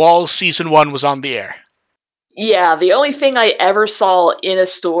available while season 1 was on the air. Yeah, the only thing I ever saw in a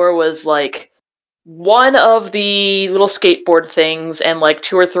store was like one of the little skateboard things and like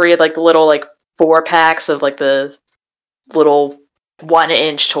 2 or 3 of like the little like 4-packs of like the little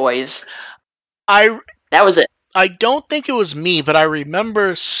 1-inch toys. That was it. I don't think it was me, but I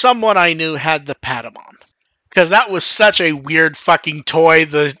remember someone I knew had the Patamon. Because that was such a weird fucking toy,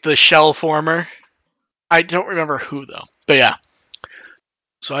 the shell former. I don't remember who, though. But yeah.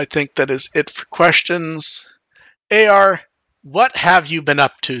 So I think that is it for questions. AR, what have you been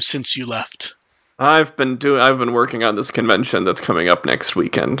up to since you left? I've been working on this convention that's coming up next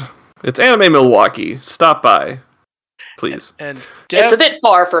weekend. It's Anime Milwaukee. Stop by, please. And Dev, it's a bit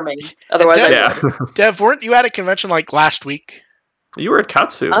far for me. Otherwise, I would. Dev, weren't you at a convention like last week? You were at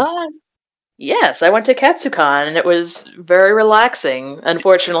Katsu. Yes, I went to KatsuCon, and it was very relaxing.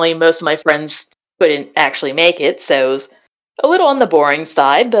 Unfortunately, most of my friends couldn't actually make it, so it was a little on the boring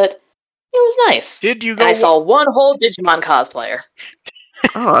side, but it was nice. Did you go? And I saw one whole Digimon cosplayer.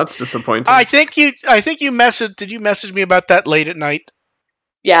 Oh, that's disappointing. I think you messaged. Did you message me about that late at night?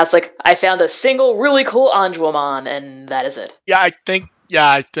 Yeah, it's like I found a single really cool Anjuamon, and that is it. Yeah, I think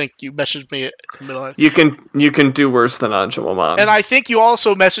you messaged me in the middle of it. You can do worse than Anjuamon. And I think you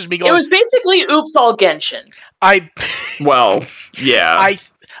also messaged me going... It was basically Oops All Genshin. Well, yeah.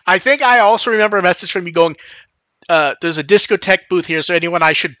 I think I also remember a message from you going, there's a discotheque booth here, so anyone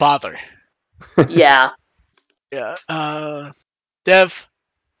I should bother. Yeah. Yeah. Dev,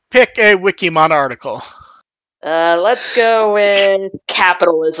 pick a Wikimon article. Let's go with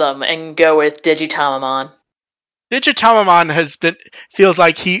capitalism and go with Digitamamon. Digitamamon feels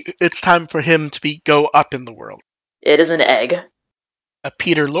like it's time for him to go up in the world. It is an egg. A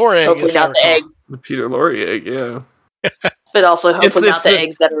Peter Lorre egg. Hopefully not the egg. The Peter Lorre egg, yeah. But also hopefully not the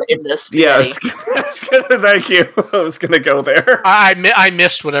eggs that are in this. Yes. Thank you. I was gonna go there. I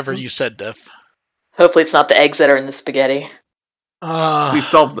missed whatever you said, Dev. Hopefully it's not the eggs that are in the spaghetti.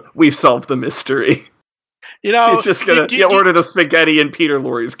 We've solved the mystery. You know, you're just gonna order the spaghetti and Peter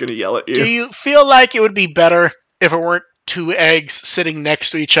Lorre's gonna yell at you. Do you feel like it would be better if it weren't two eggs sitting next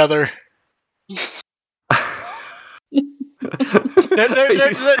to each other?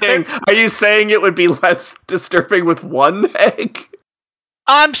 Are you saying it would be less disturbing with one egg?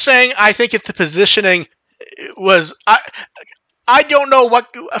 I'm saying I think if the positioning was... I don't know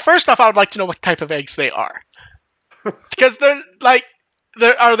what... First off, I would like to know what type of eggs they are. Because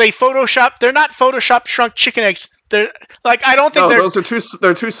are they Photoshopped? They're not Photoshopped shrunk chicken eggs. They're like, I don't think those are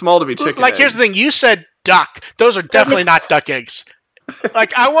they're too small to be chicken eggs. Like, here's the thing. You said duck. Those are definitely not duck eggs.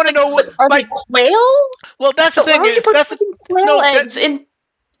 Like, I want to know what... Are they quail? Well, that's the thing. Why would you put quail eggs in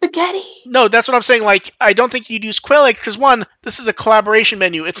spaghetti? No, that's what I'm saying. Like, I don't think you'd use quail eggs because, one, this is a collaboration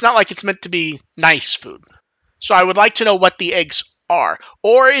menu. It's not like it's meant to be nice food. So I would like to know what the eggs are.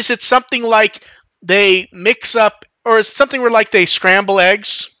 Or is it something like they mix up... Or is it something where, like, they scramble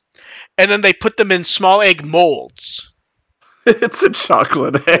eggs and then they put them in small egg molds? It's a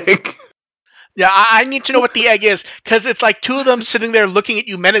chocolate egg. Yeah, I need to know what the egg is, because it's like two of them sitting there looking at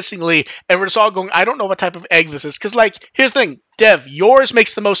you menacingly, and we're just all going, I don't know what type of egg this is. Because, like, here's the thing, Dev, yours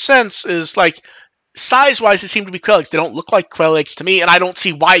makes the most sense, is, like, size-wise, they seem to be quail eggs. They don't look like quail eggs to me, and I don't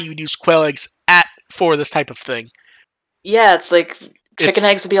see why you'd use quail eggs for this type of thing. Yeah, it's like, chicken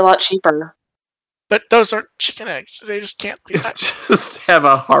eggs would be a lot cheaper. But those aren't chicken eggs. They just can't be that. Just have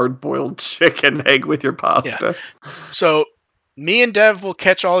a hard-boiled chicken egg with your pasta. Yeah. So... Me and Dev will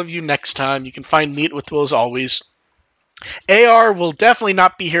catch all of you next time. You can find me at With Will as always. AR will definitely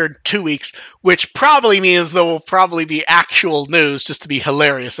not be here in 2 weeks, which probably means there will probably be actual news just to be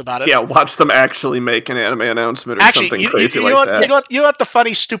hilarious about it. Yeah, watch them actually make an anime announcement or something crazy like that. You know what the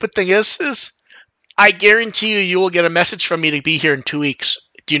funny, stupid thing is I guarantee you will get a message from me to be here in 2 weeks.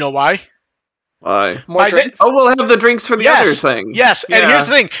 Do you know why? Why? More drinks? We'll have the drinks for the other thing. Yes, and here's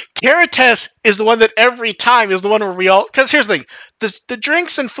the thing. Caritas is the one that every time is the one where we all... Because here's the thing. The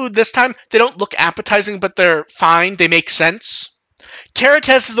drinks and food this time, they don't look appetizing, but they're fine. They make sense.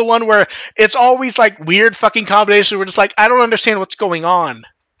 Caritas is the one where it's always like weird fucking combinations. We're just like, I don't understand what's going on.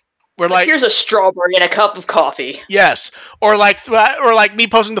 We're like, here's a strawberry and a cup of coffee. Yes. Or like me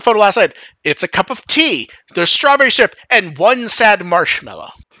posting the photo last night. It's a cup of tea. There's strawberry syrup and one sad marshmallow.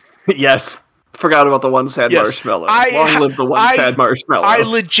 Yes. Forgot about the one sad marshmallow. Long live the one sad marshmallow. I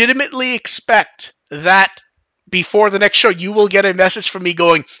legitimately expect that before the next show, you will get a message from me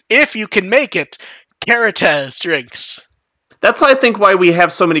going, if you can make it, Caritas drinks. That's, I think, why we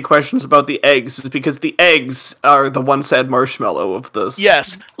have so many questions about the eggs, is because the eggs are the one sad marshmallow of this.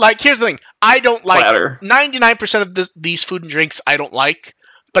 Yes. Like, here's the thing. I don't like... Platter. 99% of these food and drinks I don't like,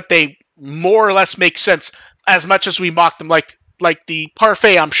 but they more or less make sense as much as we mock them. Like the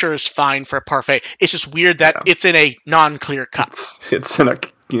parfait, I'm sure is fine for a parfait. It's just weird that it's in a non-clear cup. It's in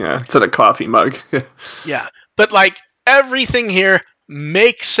a coffee mug. Yeah, but like everything here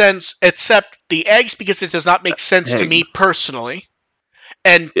makes sense except the eggs because it does not make sense to me personally.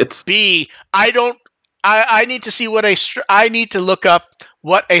 And B, I need to see I need to look up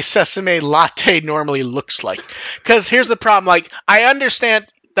what a sesame latte normally looks like. Because here's the problem. Like, I understand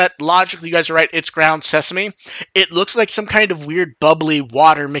that logically you guys are right. It's ground sesame. It looks like some kind of weird bubbly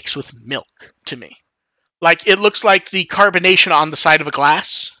water mixed with milk to me. Like, it looks like the carbonation on the side of a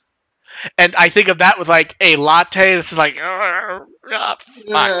glass. And I think of that with, like, a latte. This is like, fuck.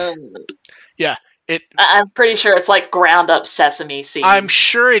 Yeah. I'm pretty sure it's like ground up sesame seeds. I'm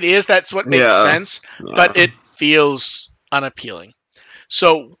sure it is. That's what makes sense. Yeah. But it feels unappealing.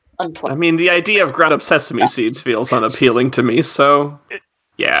 So, I mean, the idea of ground up sesame seeds feels unappealing to me, so...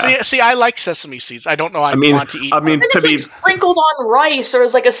 Yeah. See, I like sesame seeds. I don't know. I want to eat. I mean, to be sprinkled on rice or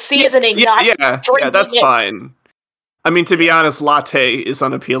as like a seasoning. Yeah, that's fine. I mean, to be honest, latte is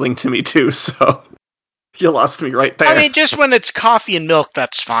unappealing to me too. So you lost me right there. I mean, just when it's coffee and milk,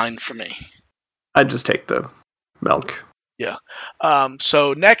 that's fine for me. I'd just take the milk. Yeah.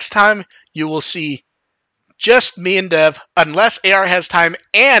 So next time you will see just me and Dev, unless AR has time,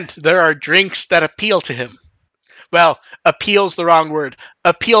 and there are drinks that appeal to him. Well, appeal's the wrong word.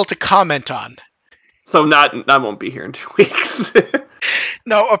 Appeal to comment on. So I won't be here in 2 weeks.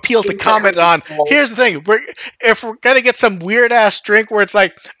 No, appeal to comment on. Here's the thing. If we're going to get some weird-ass drink where it's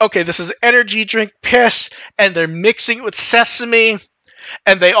like, okay, this is energy drink piss, and they're mixing it with sesame,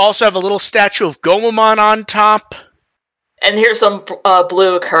 and they also have a little statue of Gomamon on top. And here's some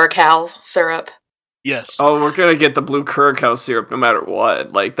blue curacao syrup. Yes. Oh, we're going to get the blue curacao syrup no matter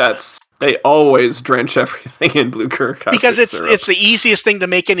what. Like, that's... They always drench everything in blue curacao. Because it's the easiest thing to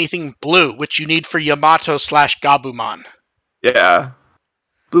make anything blue, which you need for Yamato/Gabumon. Yeah.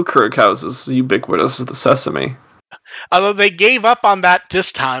 Blue curacao is as ubiquitous as the sesame. Although they gave up on that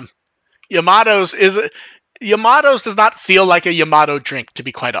this time. Yamato's does not feel like a Yamato drink, to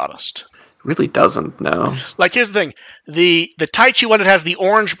be quite honest. It really doesn't, no. Like, here's the thing. The Taichi one, it has the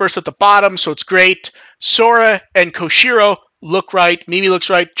orange burst at the bottom, so it's great. Sora and Koshiro look right. Mimi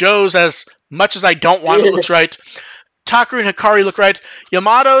looks right. Joe's, as much as I don't want it, looks right. Takaru and Hikari look right.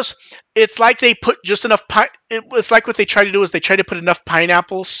 Yamato's, it's like they put just enough... It's like what they try to do is they try to put enough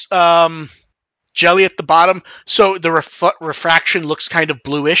pineapples jelly at the bottom, so the refraction looks kind of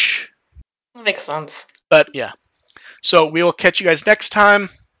bluish. That makes sense. But, yeah. So, we will catch you guys next time.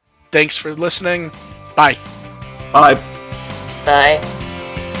 Thanks for listening. Bye. Bye. Bye.